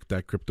take a look at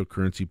that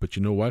cryptocurrency, but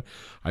you know what?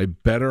 I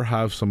better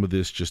have some of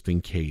this just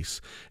in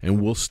case.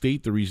 And we'll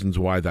state the reasons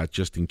why that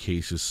just in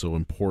case is so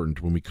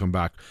important when we come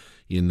back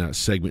in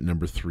segment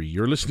number 3.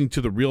 You're listening to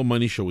The Real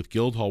Money Show with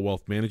Guildhall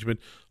Wealth Management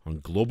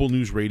on Global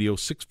News Radio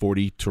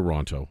 640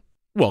 Toronto.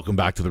 Welcome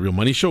back to The Real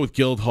Money Show with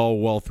Guildhall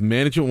Wealth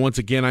Management. Once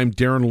again, I'm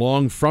Darren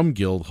Long from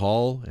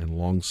Guildhall, and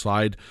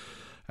alongside,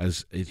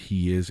 as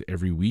he is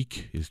every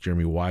week, is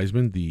Jeremy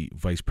Wiseman, the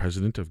Vice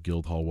President of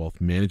Guildhall Wealth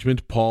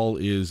Management. Paul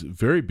is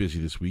very busy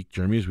this week.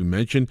 Jeremy, as we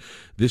mentioned,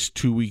 this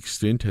 2-week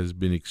stint has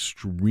been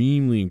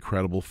extremely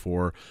incredible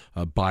for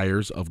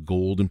buyers of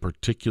gold in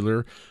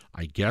particular.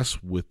 I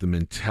guess with the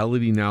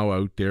mentality now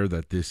out there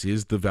that this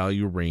is the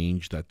value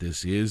range, that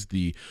this is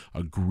the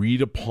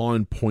agreed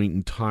upon point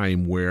in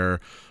time where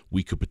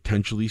we could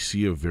potentially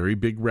see a very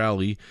big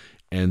rally,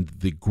 and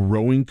the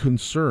growing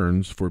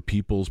concerns for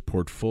people's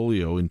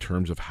portfolio in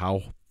terms of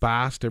how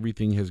fast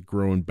everything has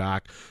grown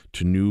back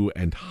to new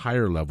and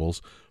higher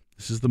levels.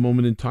 This is the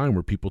moment in time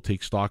where people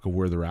take stock of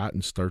where they're at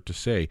and start to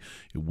say,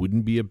 it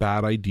wouldn't be a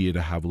bad idea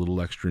to have a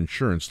little extra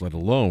insurance, let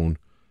alone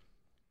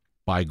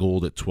buy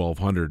gold at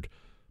 $1,200,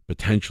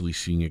 potentially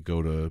seeing it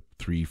go to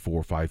 3,000,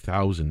 4,000,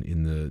 5,000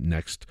 in the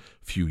next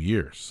few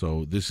years.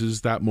 So this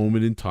is that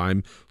moment in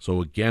time.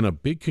 So again, a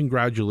big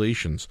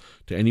congratulations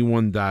to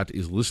anyone that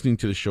is listening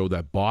to the show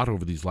that bought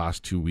over these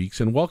last 2 weeks,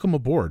 and welcome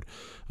aboard.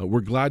 We're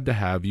glad to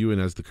have you,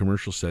 and as the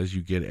commercial says,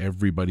 you get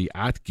everybody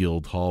at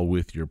Guildhall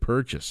with your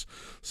purchase.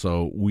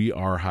 So we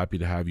are happy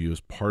to have you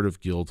as part of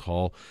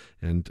Guildhall,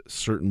 and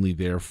certainly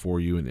there for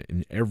you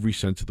in every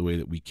sense of the way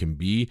that we can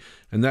be.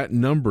 And that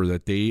number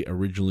that they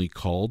originally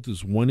called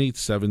is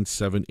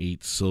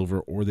 1-877-8-SILVER,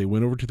 or they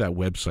went over to that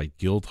website,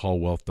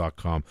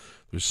 guildhallwealth.com.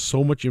 There's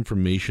so much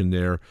information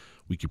there.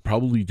 We could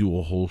probably do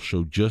a whole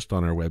show just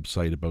on our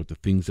website about the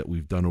things that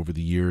we've done over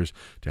the years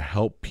to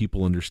help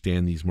people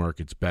understand these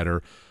markets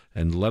better,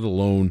 and let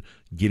alone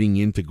getting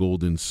into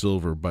gold and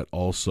silver, but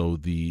also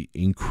the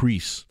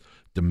increase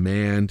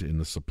demand and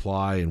the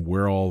supply and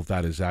where all of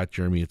that is at,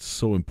 Jeremy. It's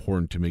so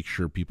important to make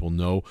sure people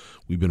know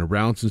we've been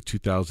around since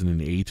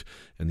 2008,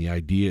 and the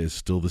idea is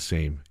still the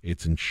same.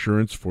 It's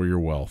insurance for your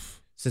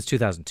wealth. Since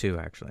 2002,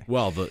 actually.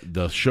 Well,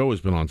 the show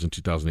has been on since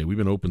 2008. We've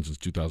been open since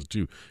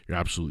 2002. You're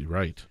absolutely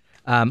right.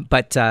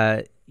 But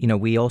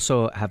we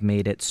also have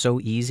made it so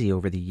easy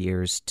over the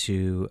years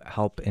to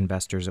help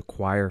investors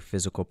acquire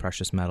physical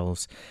precious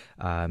metals.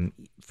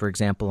 For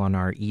example, on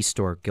our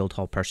e-store,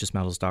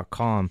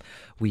 guildhallpreciousmetals.com,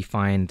 we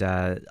find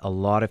a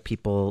lot of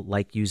people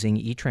like using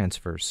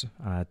e-transfers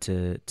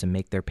to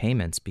make their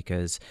payments,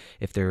 because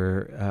if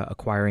they're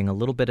acquiring a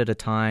little bit at a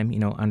time,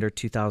 under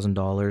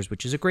 $2,000,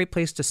 which is a great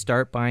place to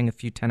start buying a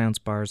few 10-ounce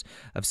bars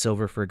of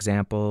silver, for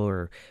example,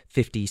 or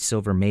 50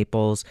 silver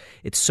maples,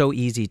 it's so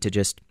easy to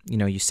just,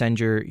 you send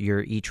your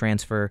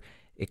e-transfer,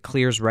 it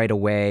clears right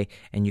away,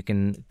 and you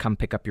can come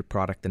pick up your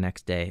product the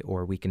next day,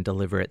 or we can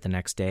deliver it the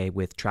next day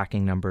with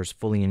tracking numbers,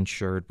 fully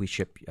insured. We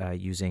ship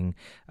using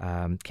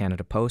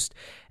Canada Post.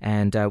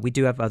 And we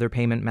do have other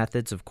payment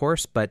methods, of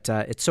course, but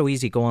it's so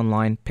easy. Go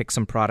online, pick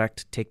some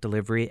product, take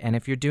delivery. And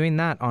if you're doing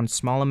that on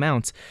small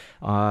amounts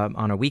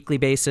on a weekly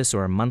basis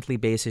or a monthly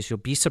basis, you'll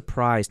be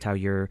surprised how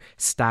your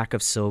stack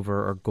of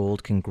silver or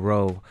gold can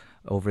grow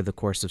over the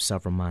course of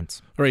several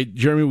months. All right,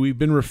 Jeremy, we've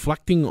been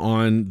reflecting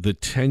on the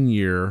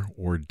 10-year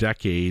or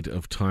decade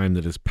of time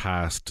that has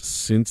passed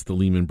since the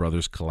Lehman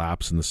Brothers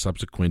collapse and the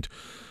subsequent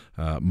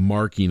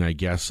marking, I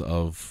guess,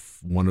 of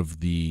one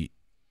of the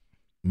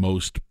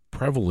most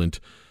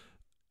prevalent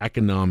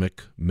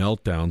economic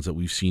meltdowns that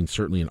we've seen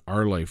certainly in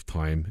our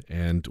lifetime,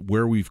 and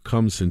where we've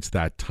come since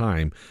that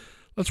time.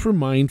 Let's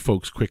remind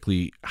folks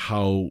quickly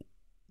how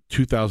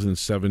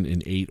 2007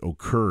 and 8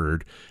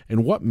 occurred,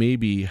 and what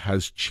maybe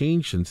has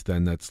changed since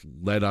then that's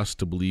led us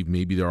to believe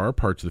maybe there are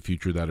parts of the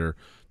future that are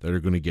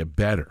going to get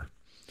better.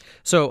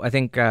 So I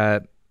think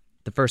the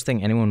first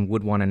thing anyone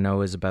would want to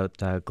know is about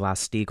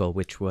Glass-Steagall,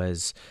 which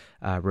was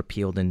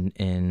repealed in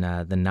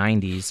the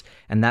 90s,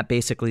 and that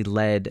basically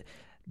led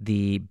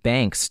the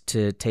banks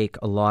to take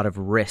a lot of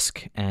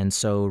risk. And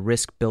so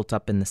risk built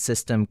up in the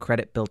system,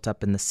 credit built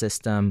up in the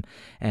system,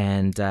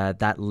 and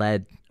that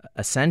led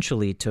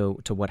essentially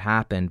to what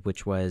happened,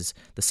 which was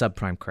the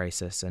subprime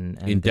crisis and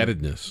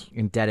indebtedness.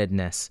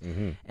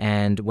 Mm-hmm.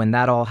 And when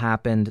that all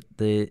happened,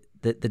 the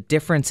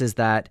difference is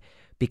that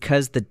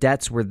because the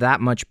debts were that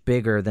much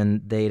bigger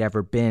than they'd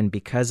ever been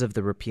because of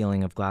the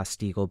repealing of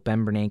Glass-Steagall,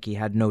 Ben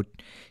Bernanke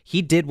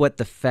he did what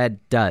the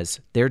Fed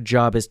does. Their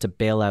job is to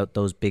bail out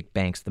those big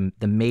banks,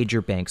 the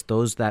major banks,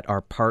 those that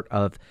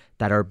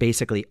are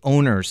basically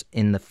owners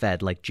in the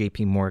Fed, like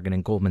JP Morgan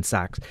and Goldman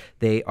Sachs.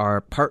 They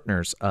are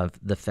partners of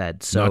the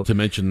Fed. So, not to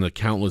mention the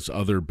countless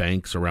other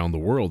banks around the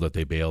world that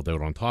they bailed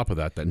out on top of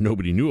that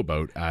nobody knew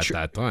about at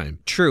that time.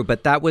 True,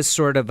 but that was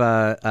sort of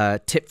a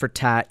tit for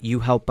tat. You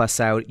help us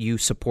out, you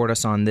support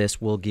us on this,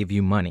 we'll give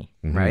you money,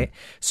 right?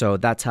 So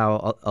that's how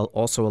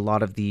also a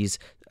lot of these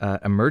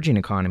emerging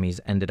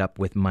economies ended up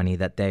with money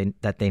that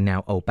they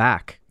now owe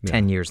back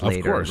 10 years later,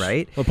 of course.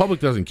 Right? The public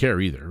doesn't care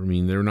either. I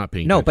mean, they're not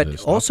paying No, attention to but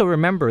this also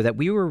remember that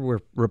we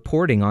were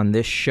reporting on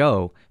this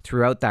show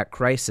throughout that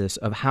crisis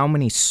of how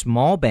many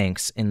small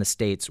banks in the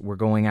States were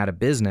going out of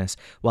business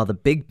while the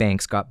big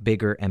banks got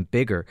bigger and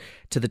bigger,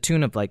 to the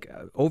tune of like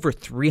over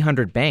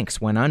 300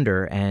 banks went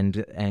under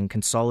and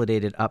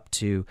consolidated up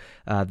to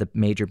the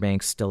major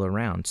banks still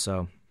around.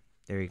 So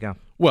there you go.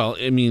 Well,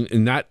 I mean,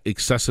 and that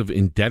excessive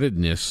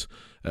indebtedness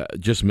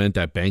just meant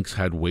that banks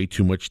had way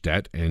too much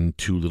debt and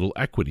too little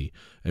equity.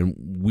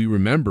 And we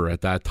remember at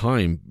that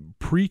time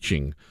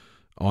preaching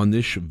on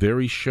this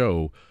very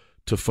show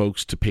to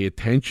folks to pay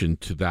attention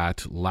to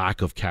that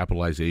lack of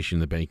capitalization in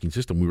the banking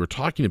system. We were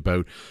talking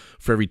about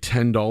for every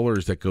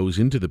 $10 that goes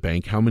into the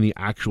bank, how many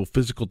actual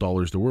physical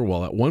dollars there were.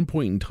 Well, at one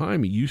point in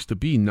time, it used to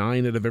be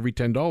 9 out of every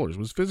 $10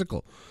 was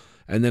physical.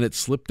 And then it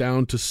slipped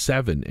down to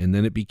 7, and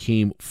then it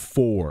became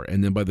 4.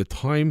 And then by the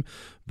time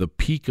the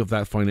peak of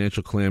that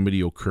financial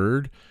calamity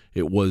occurred,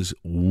 it was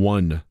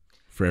 1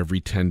 for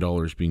every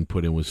 $10 being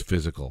put in was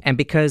physical. And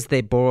because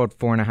they borrowed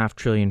 $4.5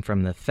 trillion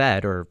from the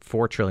Fed, or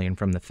 $4 trillion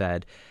from the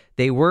Fed,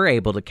 they were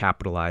able to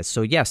capitalize.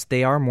 So yes,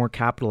 they are more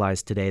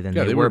capitalized today than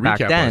they were back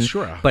then.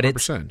 Sure,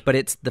 100%. But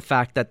it's the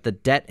fact that the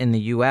debt in the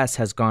U.S.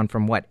 has gone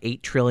from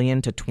 $8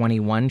 trillion to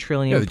 $21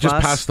 trillion. Yeah, they just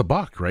passed the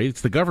buck, right?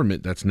 It's the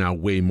government that's now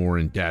way more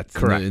in debt.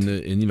 Correct.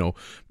 And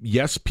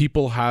yes,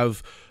 people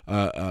have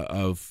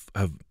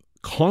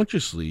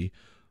consciously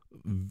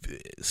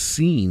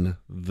seen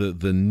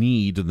the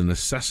need and the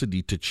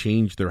necessity to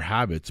change their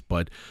habits,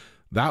 but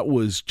that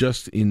was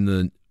just in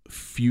the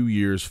few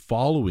years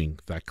following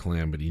that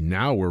calamity.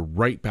 Now we're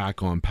right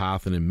back on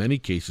path, and in many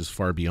cases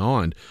far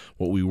beyond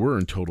what we were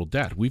in total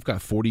debt. We've got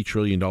 $40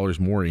 trillion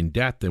more in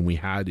debt than we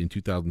had in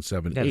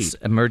 2007-8.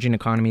 Emerging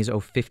economies owe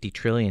 $50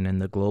 trillion,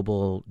 and the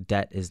global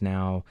debt is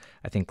now,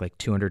 I think, like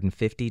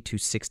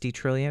 $250-260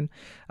 trillion.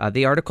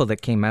 The article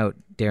that came out,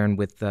 Darren,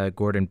 with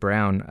Gordon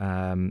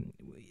Brown,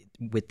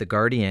 with The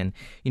Guardian,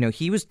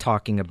 he was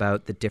talking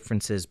about the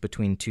differences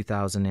between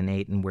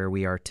 2008 and where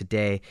we are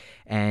today.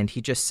 And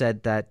he just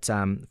said that,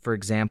 for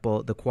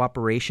example, the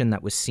cooperation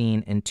that was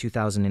seen in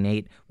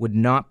 2008 would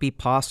not be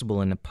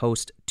possible in a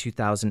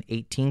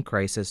post-2018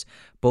 crisis,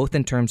 both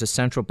in terms of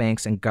central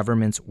banks and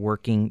governments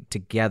working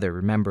together.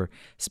 Remember,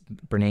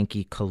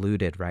 Bernanke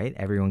colluded, right?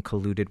 Everyone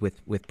colluded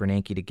with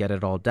Bernanke to get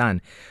it all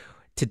done.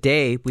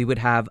 Today, we would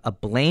have a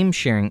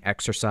blame-sharing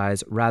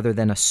exercise rather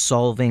than a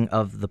solving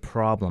of the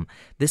problem.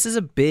 This is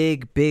a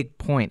big, big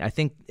point. I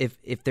think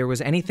if there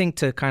was anything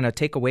to kind of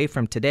take away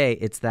from today,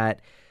 it's that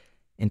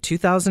in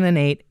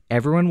 2008,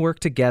 everyone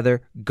worked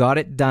together, got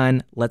it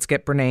done. Let's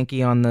get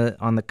Bernanke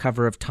on the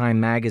cover of Time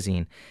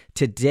magazine.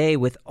 Today,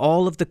 with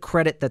all of the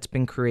credit that's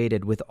been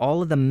created, with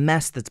all of the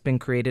mess that's been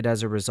created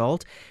as a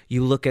result,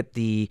 you look at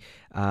the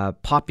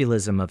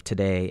populism of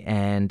today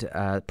and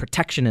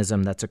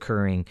protectionism that's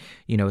occurring,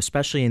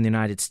 especially in the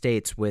United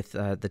States with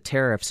the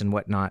tariffs and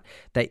whatnot,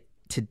 that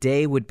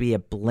today would be a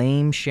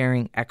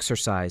blame-sharing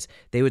exercise.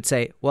 They would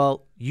say,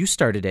 well, you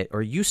started it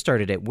or you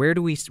started it. Where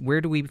do we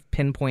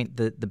pinpoint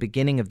the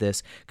beginning of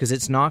this? Because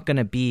it's not going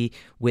to be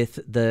with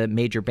the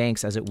major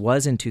banks as it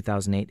was in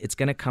 2008. It's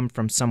going to come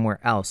from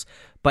somewhere else.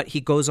 But he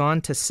goes on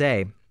to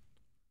say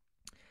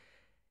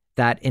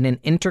that in an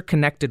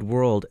interconnected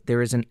world,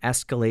 there is an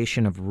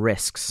escalation of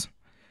risks.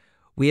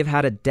 We have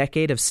had a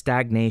decade of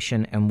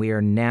stagnation, and we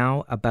are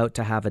now about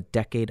to have a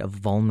decade of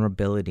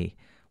vulnerability.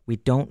 We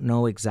don't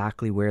know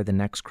exactly where the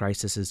next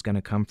crisis is going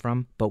to come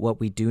from, but what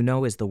we do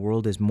know is the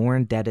world is more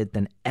indebted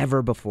than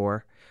ever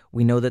before.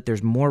 We know that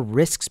there's more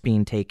risks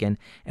being taken,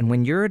 and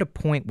when you're at a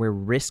point where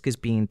risk is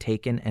being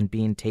taken and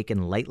being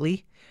taken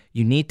lightly,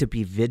 you need to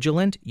be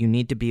vigilant. You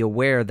need to be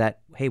aware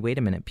that, hey, wait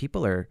a minute,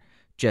 people are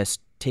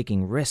just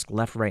taking risk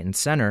left, right, and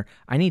center.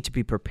 I need to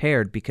be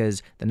prepared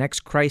because the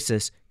next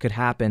crisis could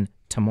happen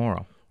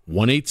tomorrow.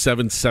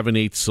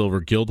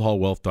 1-877-8-SILVER,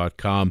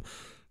 guildhallwealth.com.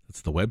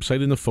 It's the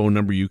website and the phone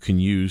number you can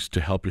use to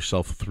help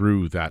yourself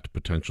through that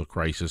potential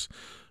crisis.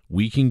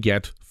 We can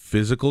get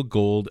physical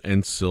gold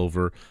and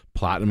silver,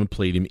 platinum and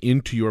palladium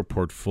into your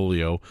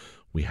portfolio.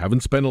 We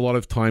haven't spent a lot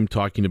of time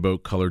talking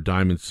about colored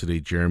diamonds today,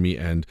 Jeremy,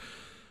 and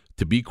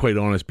to be quite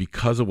honest,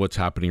 because of what's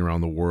happening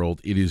around the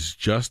world, it is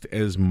just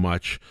as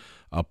much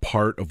a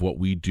part of what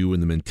we do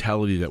and the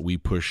mentality that we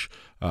push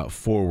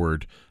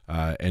forward.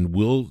 And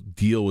we'll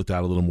deal with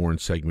that a little more in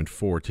segment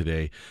 4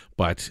 today.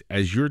 But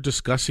as you're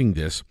discussing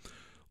this,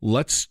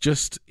 let's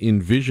just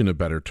envision a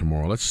better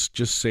tomorrow. Let's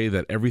just say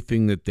that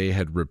everything that they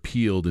had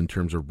repealed in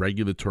terms of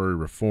regulatory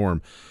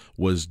reform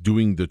was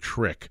doing the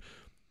trick.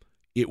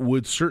 It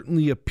would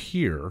certainly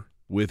appear,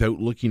 without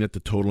looking at the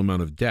total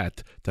amount of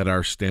debt, that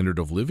our standard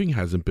of living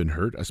hasn't been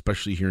hurt,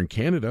 especially here in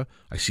Canada.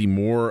 I see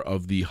more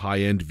of the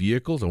high-end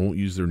vehicles. I won't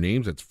use their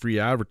names. That's free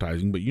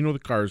advertising, but you know the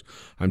cars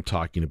I'm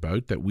talking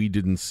about that we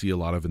didn't see a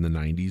lot of in the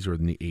 90s or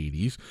in the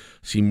 80s.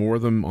 See more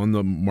of them on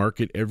the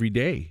market every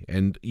day,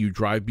 and you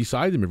drive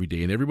beside them every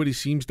day, and everybody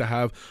seems to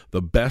have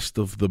the best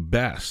of the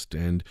best.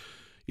 And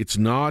it's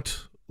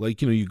not like,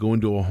 you go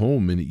into a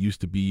home and it used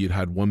to be it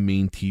had one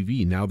main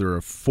TV. Now there are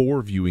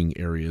 4 viewing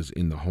areas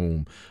in the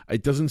home.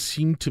 It doesn't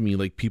seem to me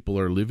like people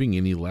are living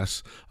any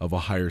less of a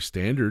higher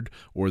standard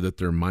or that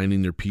they're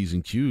minding their P's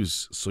and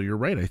Q's. So you're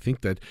right. I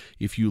think that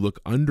if you look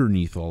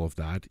underneath all of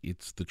that,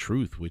 it's the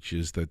truth, which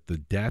is that the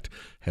debt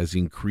has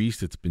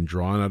increased. It's been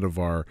drawn out of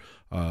our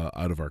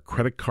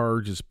credit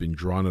cards. It's been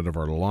drawn out of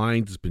our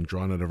lines. It's been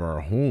drawn out of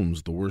our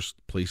homes, the worst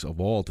place of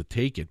all to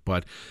take it.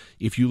 But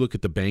if you look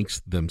at the banks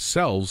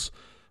themselves,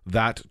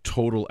 that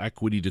total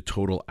equity to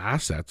total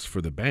assets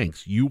for the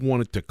banks, you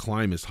want it to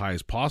climb as high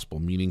as possible,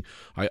 meaning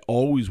I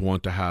always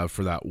want to have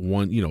for that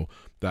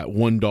that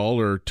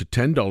 $1 to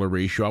 $10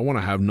 ratio, I want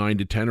to have 9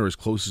 to 10 or as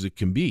close as it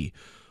can be.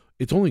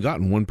 It's only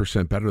gotten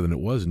 1% better than it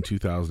was in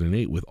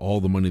 2008 with all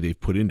the money they've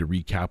put in to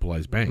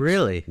recapitalize banks.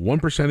 Really? 1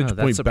 percentage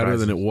point better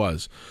than it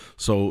was.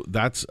 So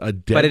that's a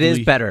deadly... But it is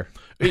better.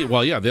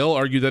 Well, yeah, they'll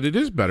argue that it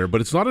is better, but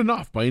it's not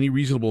enough by any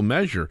reasonable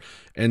measure.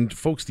 And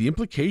folks, the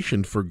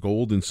implication for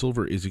gold and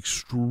silver is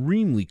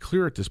extremely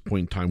clear at this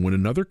point in time. When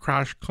another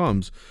crash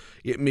comes,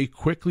 it may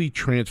quickly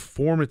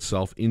transform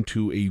itself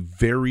into a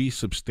very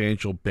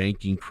substantial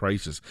banking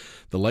crisis,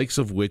 the likes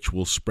of which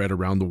will spread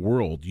around the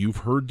world. You've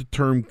heard the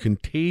term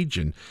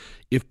contagion.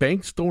 If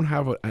banks don't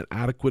have an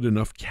adequate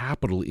enough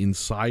capital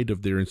inside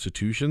of their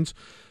institutions,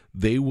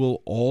 they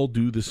will all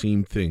do the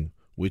same thing,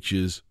 which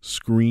is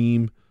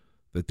scream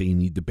that they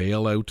need to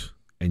bail out,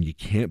 and you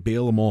can't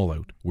bail them all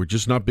out. We're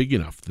just not big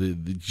enough. They're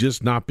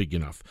just not big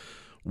enough.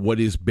 What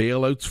is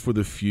bailouts for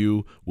the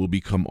few will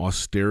become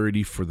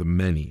austerity for the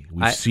many.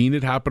 We've seen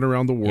it happen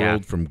around the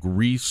world, from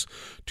Greece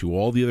to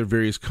all the other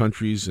various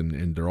countries,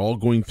 and they're all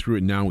going through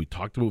it now. We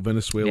talked about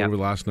Venezuela over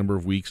the last number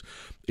of weeks.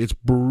 It's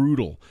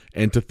brutal.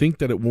 And to think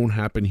that it won't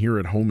happen here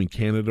at home in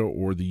Canada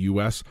or the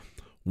U.S.,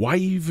 why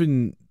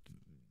even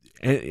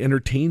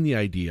entertain the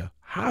idea?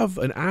 have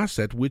an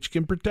asset which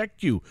can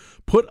protect you.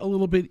 Put a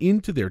little bit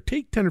into there.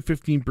 Take 10 or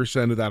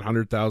 15% of that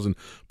 100,000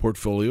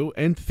 portfolio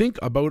and think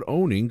about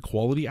owning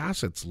quality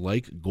assets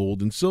like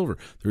gold and silver.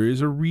 There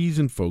is a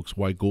reason, folks,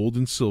 why gold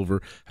and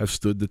silver have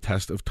stood the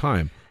test of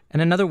time.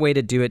 And another way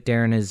to do it,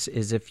 Darren, is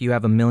if you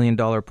have $1 million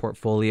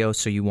portfolio,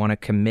 so you want to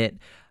commit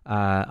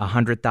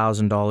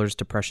 $100,000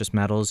 to precious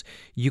metals,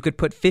 you could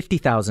put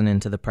 $50,000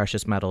 into the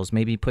precious metals.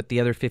 Maybe put the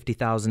other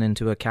 $50,000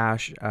 into a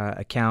cash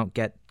account.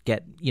 Get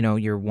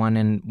your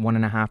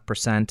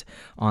 1.5%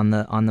 on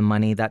the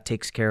money. That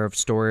takes care of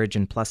storage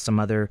and plus some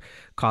other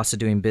costs of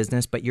doing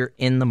business. But you're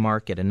in the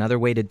market. Another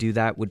way to do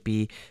that would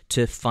be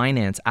to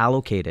finance,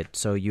 allocate it.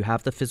 So you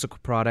have the physical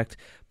product,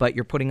 but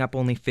you're putting up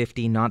only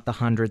 50, not the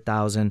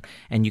 100,000,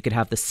 and you could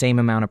have the same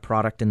amount of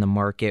product in the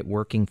market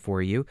working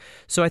for you.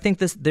 So I think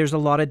there's a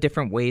lot of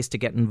different ways to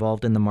get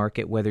involved in the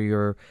market, whether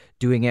you're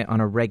doing it on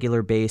a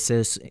regular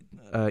basis,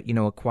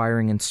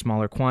 acquiring in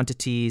smaller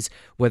quantities,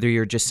 whether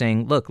you're just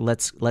saying, look,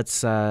 let's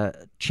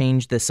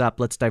change this up.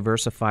 Let's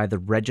diversify the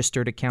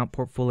registered account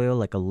portfolio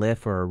like a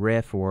LIF or a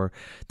RIF or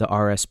the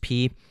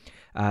RSP.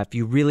 If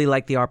you really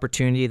like the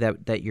opportunity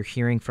that you're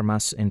hearing from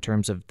us in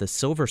terms of the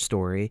silver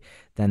story,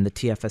 then the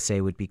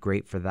TFSA would be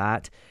great for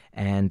that.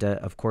 And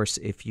of course,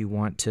 if you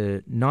want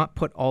to not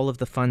put all of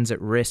the funds at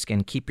risk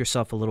and keep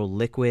yourself a little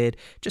liquid,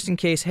 just in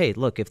case, hey,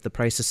 look, if the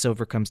price of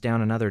silver comes down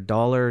another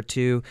dollar or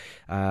two,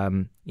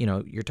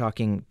 you're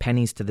talking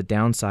pennies to the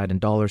downside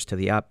and dollars to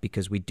the up,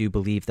 because we do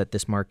believe that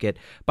this market,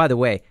 by the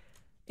way,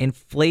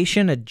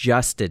 inflation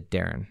adjusted,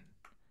 Darren,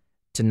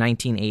 to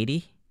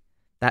 1980,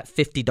 that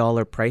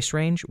 $50 price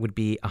range would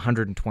be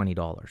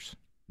 $120.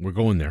 We're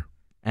going there.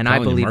 And I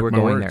believe we're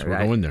going there.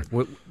 We're going there.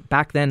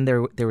 Back then,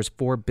 there was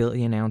 4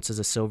 billion ounces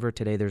of silver.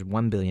 Today, there's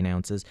 1 billion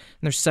ounces.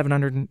 And there's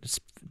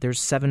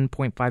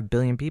 7.5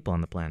 billion people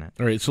on the planet.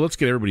 All right, so let's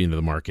get everybody into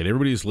the market.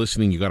 Everybody's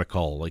listening. You got to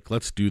call.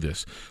 Let's do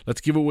this.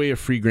 Let's give away a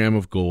free gram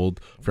of gold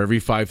for every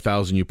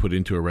 5,000 you put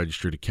into a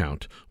registered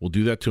account. We'll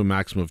do that to a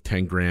maximum of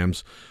 10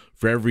 grams.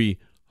 For every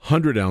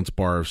 100-ounce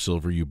bar of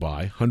silver you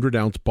buy,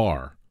 100-ounce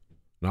bar,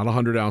 not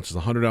 100 ounces,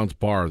 100-ounce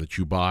bar that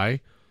you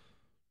buy,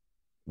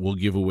 we'll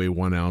give away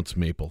 1 ounce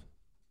maple.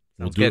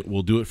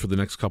 We'll do it for the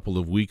next couple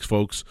of weeks,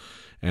 folks,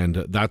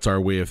 and that's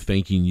our way of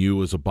thanking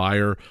you as a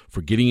buyer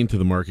for getting into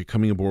the market,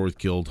 coming aboard with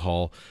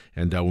Guildhall.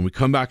 And when we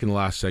come back in the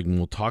last segment,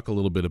 we'll talk a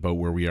little bit about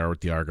where we are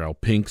with the Argyle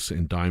Pinks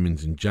and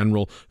diamonds in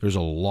general. There's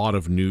a lot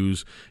of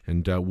news,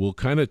 and we'll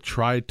kind of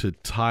try to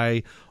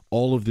tie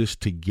all of this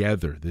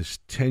together, this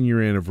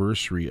 10-year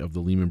anniversary of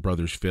the Lehman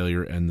Brothers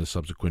failure and the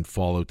subsequent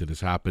fallout that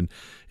has happened,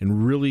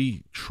 and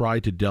really try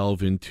to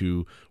delve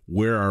into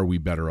where are we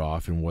better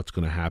off and what's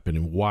going to happen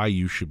and why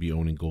you should be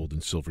owning gold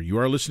and silver. You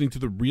are listening to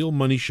The Real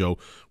Money Show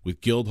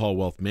with Guildhall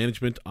Wealth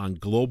Management on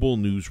Global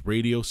News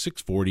Radio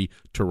 640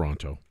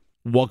 Toronto.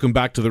 Welcome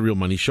back to The Real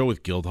Money Show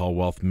with Guildhall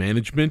Wealth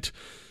Management.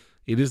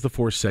 It is the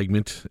fourth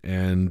segment,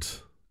 and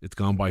it's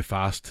gone by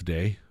fast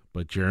today.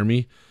 But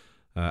Jeremy,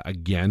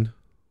 again,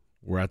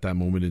 we're at that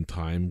moment in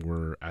time.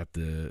 We're at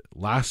the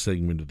last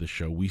segment of the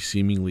show. We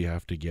seemingly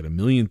have to get a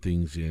million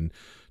things in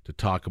to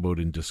talk about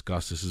and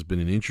discuss. This has been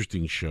an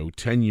interesting show,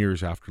 10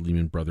 years after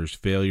Lehman Brothers'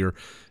 failure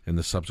and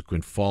the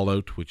subsequent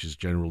fallout, which is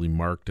generally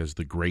marked as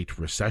the Great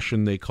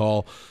Recession, they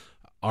call.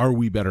 Are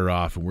we better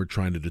off? And we're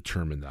trying to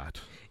determine that.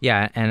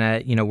 Yeah,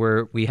 and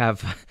we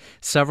have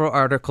several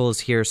articles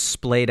here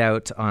splayed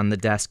out on the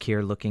desk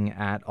here, looking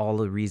at all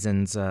the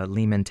reasons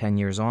Lehman 10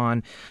 years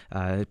on,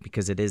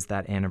 because it is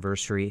that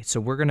anniversary. So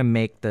we're going to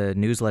make the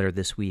newsletter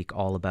this week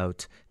all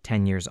about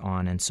 10 years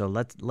on, and so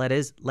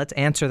let's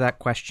answer that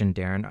question,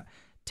 Darren.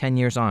 10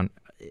 years on,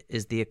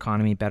 is the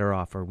economy better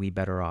off? Are we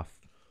better off?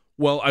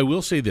 Well, I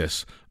will say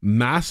this: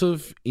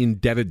 massive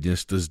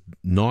indebtedness does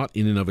not,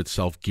 in and of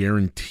itself,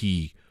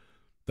 guarantee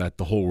that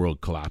the whole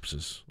world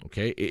collapses,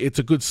 okay? It's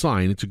a good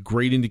sign. It's a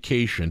great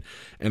indication.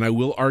 And I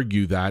will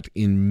argue that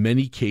in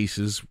many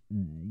cases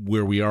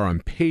where we are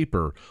on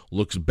paper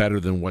looks better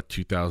than what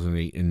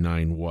 2008 and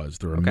 9 was.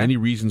 There are many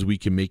reasons we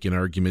can make an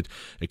argument.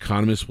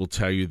 Economists will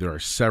tell you there are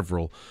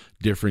several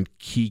different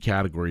key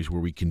categories where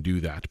we can do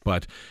that.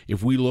 But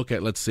if we look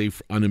at, let's say,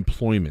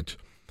 unemployment,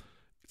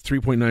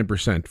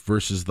 3.9%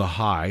 versus the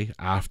high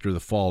after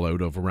the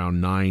fallout of around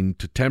 9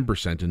 to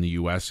 10% in the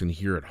U.S. and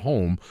here at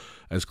home,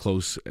 as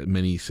close,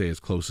 many say as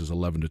close as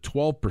 11 to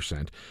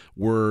 12%.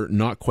 We're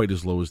not quite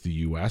as low as the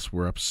U.S.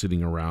 We're up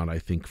sitting around, I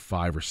think,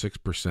 5 or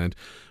 6%,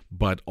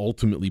 but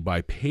ultimately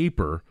by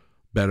paper,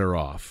 better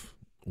off.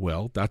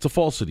 Well, that's a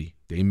falsity.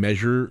 They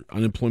measure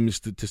unemployment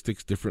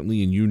statistics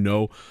differently, and you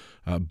know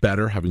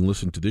better, having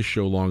listened to this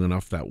show long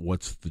enough, that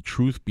what's the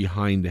truth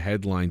behind the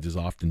headlines is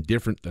often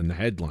different than the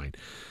headline,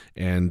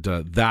 and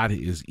that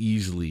is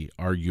easily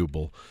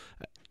arguable.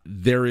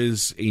 There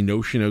is a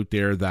notion out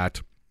there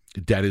that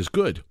debt is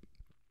good.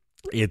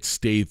 It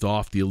staved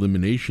off the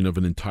elimination of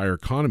an entire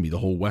economy. The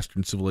whole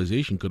Western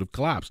civilization could have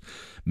collapsed.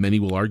 Many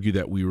will argue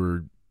that we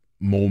were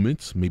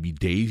moments, maybe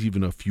days,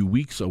 even a few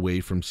weeks away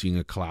from seeing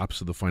a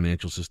collapse of the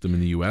financial system in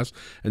the U.S.,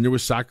 and there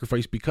was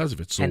sacrifice because of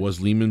it. So was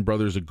Lehman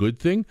Brothers a good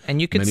thing?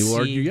 And you could Many will see,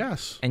 argue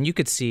yes. And you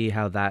could see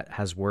how that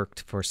has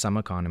worked for some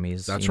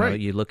economies. That's right.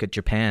 You look at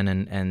Japan,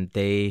 and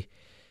they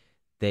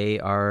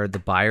are the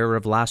buyer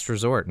of last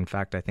resort. In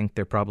fact, I think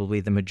they're probably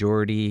the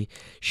majority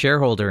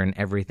shareholder in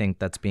everything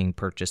that's being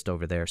purchased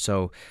over there.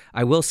 So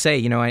I will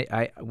say,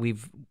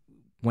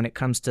 when it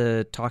comes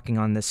to talking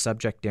on this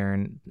subject,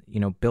 Darren,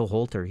 Bill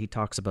Holter, he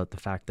talks about the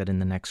fact that in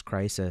the next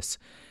crisis,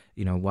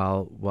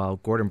 while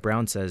Gordon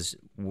Brown says,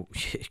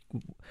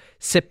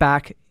 sit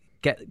back,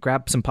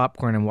 grab some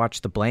popcorn and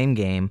watch the blame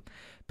game,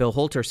 Bill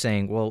Holter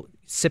saying, well,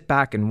 sit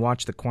back and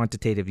watch the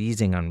quantitative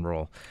easing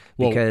unroll.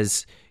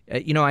 Because,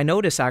 I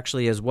notice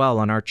actually as well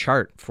on our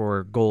chart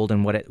for gold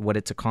and what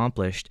it's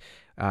accomplished,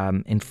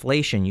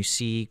 inflation, you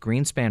see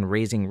Greenspan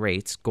raising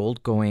rates,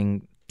 gold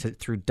going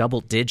through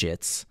double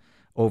digits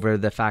over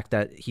the fact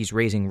that he's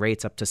raising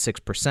rates up to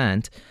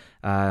 6%.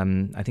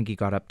 I think he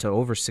got up to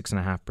over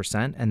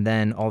 6.5%. And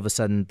then all of a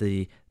sudden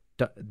the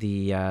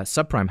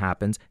subprime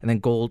happens, and then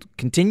gold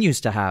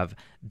continues to have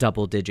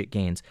double-digit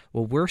gains.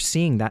 Well, we're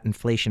seeing that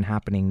inflation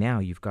happening now.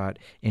 You've got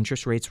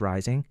interest rates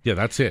rising. Yeah,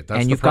 that's it. That's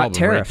and the you've problem got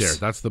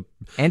tariffs. right there.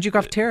 And you've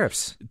got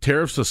tariffs.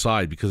 Tariffs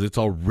aside, because it's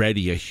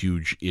already a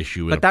huge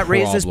issue. But that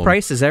raises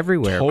prices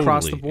everywhere,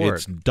 across the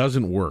board. It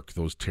doesn't work,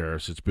 those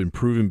tariffs. It's been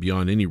proven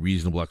beyond any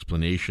reasonable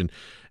explanation,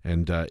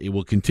 and it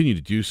will continue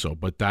to do so.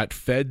 But that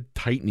Fed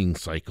tightening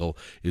cycle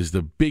is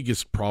the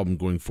biggest problem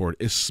going forward,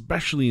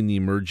 especially in the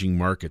emerging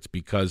markets,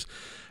 because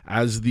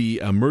as the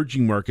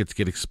emerging markets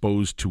get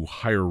exposed to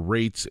higher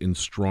rates and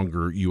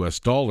stronger U.S.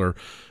 dollar,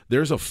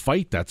 there's a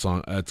fight that's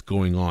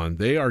going on.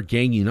 They are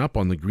ganging up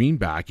on the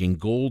greenback, and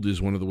gold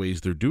is one of the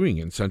ways they're doing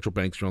it. And central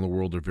banks around the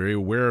world are very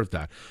aware of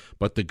that.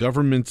 But the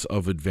governments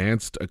of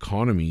advanced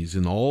economies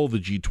in all the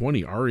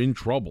G20 are in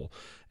trouble.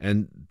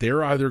 And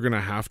they're either going to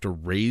have to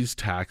raise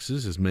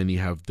taxes, as many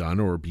have done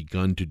or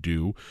begun to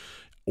do,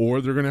 or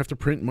they're going to have to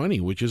print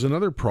money, which is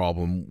another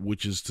problem,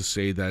 which is to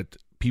say that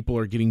people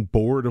are getting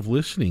bored of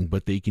listening,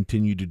 but they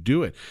continue to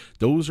do it.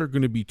 Those are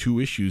going to be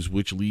two issues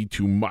which lead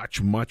to much,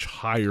 much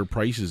higher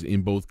prices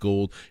in both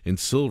gold and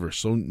silver.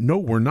 So no,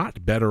 we're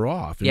not better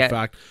off. In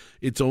fact,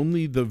 it's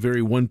only the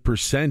very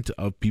 1%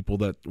 of people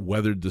that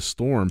weathered the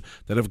storm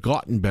that have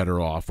gotten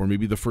better off, or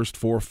maybe the first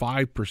 4 or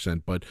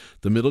 5%. But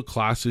the middle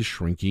class is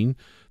shrinking.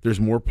 There's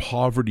more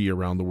poverty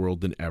around the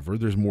world than ever.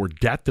 There's more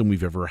debt than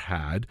we've ever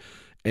had.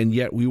 And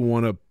yet we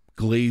want to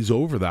glaze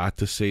over that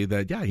to say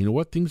that, yeah, you know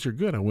what, things are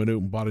good. I went out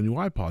and bought a new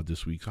iPod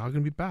this week. So how can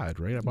it be bad,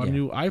 right? I bought a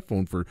new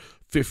iPhone for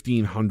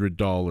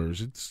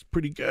 $1,500. It's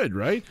pretty good,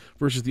 right?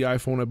 Versus the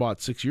iPhone I bought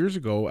 6 years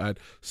ago at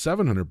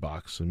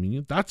 $700. I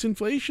mean, that's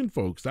inflation,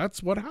 folks.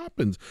 That's what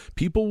happens.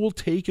 People will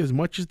take as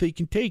much as they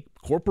can take.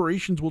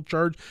 Corporations will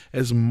charge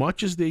as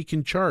much as they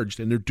can charge,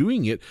 and they're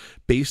doing it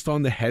based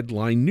on the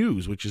headline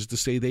news, which is to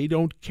say they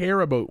don't care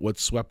about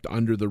what's swept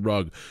under the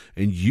rug.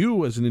 And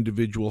you as an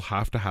individual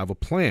have to have a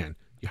plan.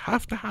 You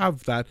have to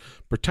have that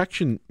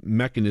protection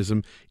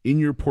mechanism in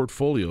your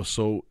portfolio.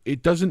 So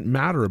it doesn't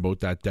matter about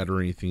that debt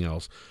or anything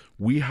else.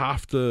 We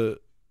have to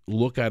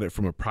look at it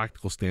from a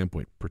practical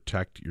standpoint.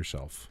 Protect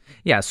yourself.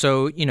 Yeah.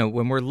 So,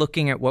 when we're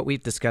looking at what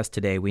we've discussed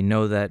today, we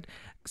know that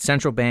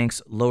central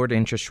banks lowered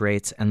interest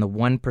rates and the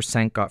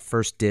 1% got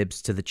first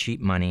dibs to the cheap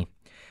money.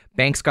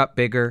 Banks got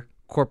bigger.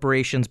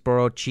 Corporations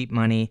borrowed cheap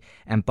money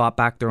and bought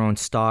back their own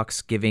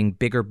stocks, giving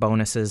bigger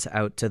bonuses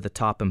out to the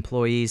top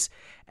employees.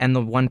 And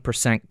the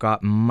 1%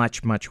 got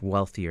much, much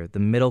wealthier. The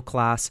middle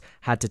class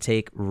had to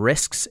take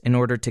risks in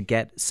order to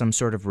get some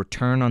sort of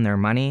return on their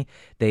money.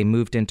 They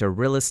moved into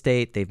real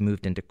estate. They've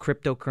moved into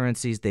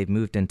cryptocurrencies. They've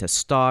moved into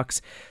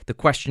stocks. The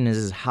question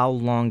is how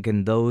long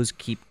can those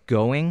keep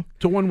going?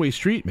 It's a one-way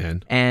street,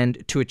 man.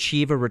 And to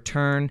achieve a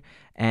return.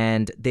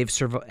 And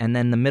and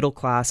then the middle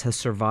class has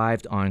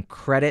survived on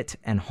credit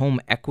and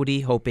home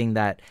equity, hoping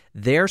that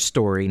their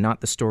story,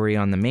 not the story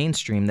on the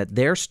mainstream, that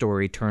their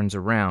story turns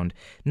around.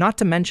 Not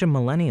to mention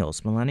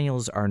millennials.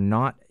 Millennials are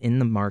not in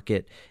the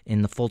market,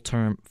 in the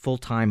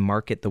full-time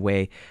market the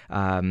way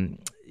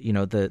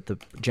the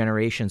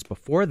generations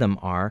before them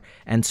are,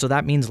 and so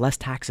that means less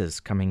taxes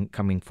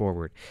coming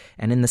forward.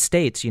 And in the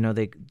States,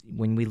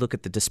 when we look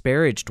at the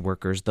disparaged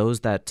workers,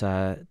 those that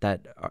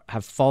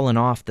have fallen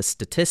off the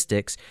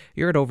statistics,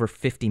 you're at over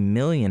 50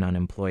 million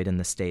unemployed in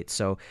the States.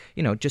 So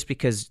just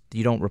because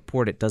you don't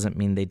report it doesn't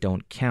mean they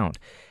don't count.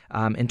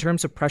 In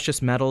terms of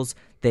precious metals,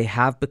 they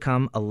have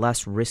become a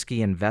less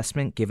risky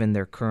investment given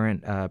their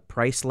current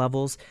price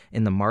levels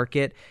in the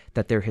market,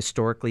 that they're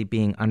historically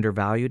being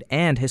undervalued,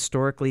 and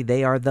historically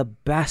they are the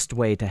best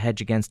way to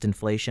hedge against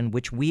inflation,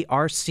 which we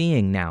are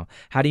seeing now.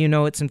 How do you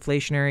know it's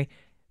inflationary?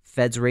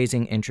 Fed's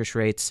raising interest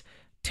rates.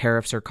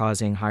 Tariffs are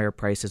causing higher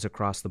prices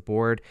across the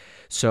board.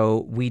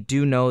 So we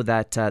do know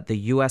that the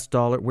U.S.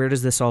 dollar, where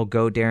does this all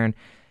go, Darren?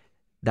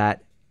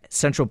 That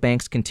central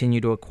banks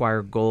continue to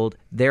acquire gold.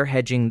 They're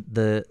hedging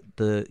the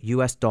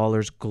U.S.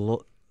 dollar's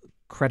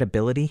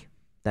credibility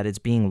that is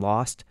being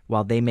lost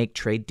while they make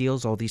trade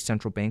deals. All these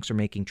central banks are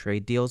making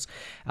trade deals,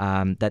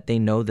 that they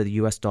know that the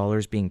U.S. dollar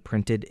is being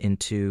printed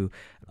into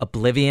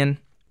oblivion.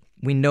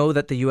 We know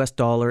that the U.S.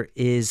 dollar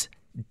is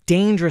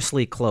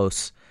dangerously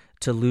close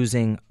to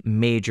losing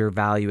major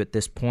value at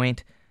this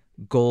point.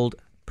 Gold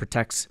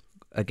protects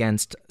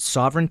against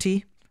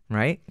sovereignty,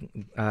 right?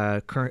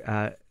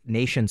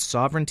 Nation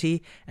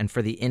sovereignty, and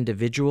for the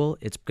individual,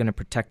 it's going to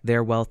protect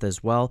their wealth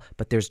as well.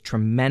 But there's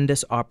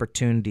tremendous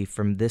opportunity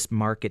from this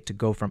market to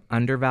go from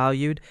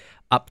undervalued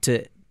up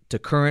to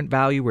current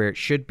value where it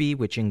should be,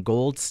 which in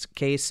gold's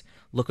case,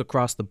 look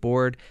across the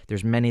board.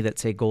 There's many that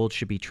say gold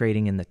should be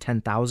trading in the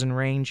 10,000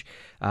 range.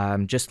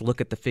 Just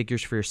look at the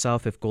figures for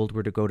yourself. If gold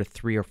were to go to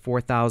 3,000 or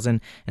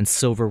 4,000 and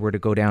silver were to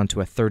go down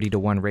to a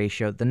 30-to-1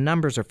 ratio, the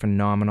numbers are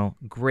phenomenal.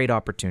 Great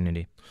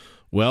opportunity.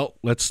 Well,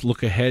 let's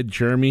look ahead,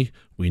 Jeremy.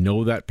 We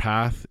know that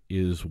path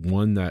is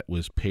one that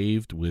was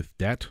paved with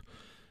debt,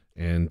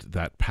 and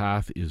that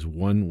path is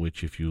one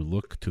which, if you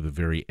look to the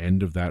very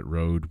end of that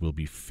road, will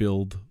be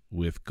filled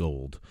with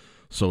gold.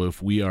 So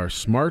if we are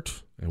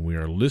smart and we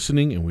are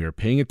listening and we are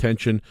paying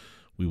attention,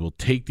 we will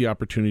take the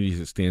opportunities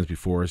that stands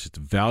before us. It's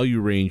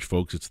value range,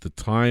 folks. It's the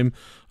time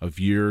of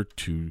year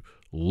to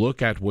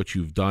look at what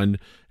you've done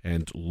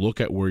and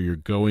look at where you're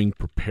going,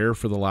 prepare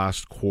for the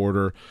last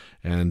quarter,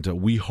 and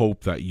we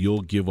hope that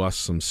you'll give us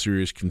some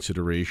serious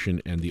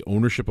consideration and the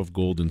ownership of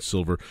gold and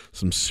silver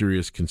some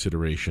serious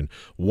consideration.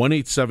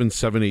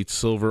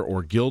 1-877-8-SILVER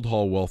or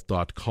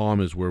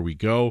guildhallwealth.com is where we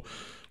go.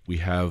 We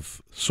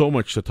have so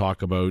much to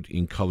talk about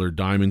in colored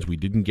diamonds. We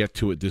didn't get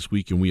to it this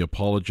week, and we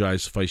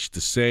apologize. Suffice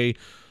to say,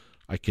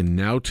 I can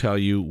now tell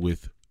you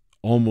with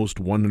almost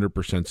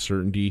 100%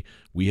 certainty,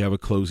 we have a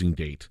closing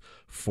date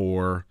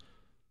for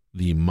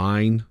the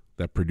mine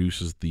that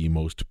produces the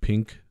most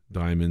pink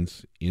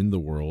diamonds in the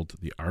world,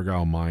 the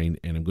Argyle mine,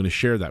 and I'm going to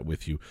share that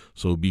with you.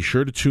 So be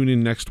sure to tune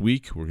in next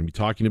week. We're going to be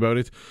talking about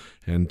it,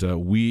 and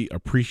we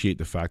appreciate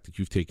the fact that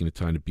you've taken the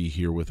time to be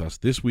here with us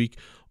this week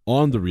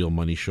on The Real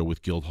Money Show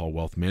with Guildhall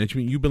Wealth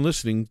Management. You've been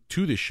listening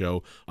to this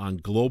show on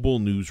Global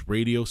News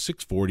Radio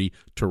 640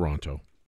 Toronto.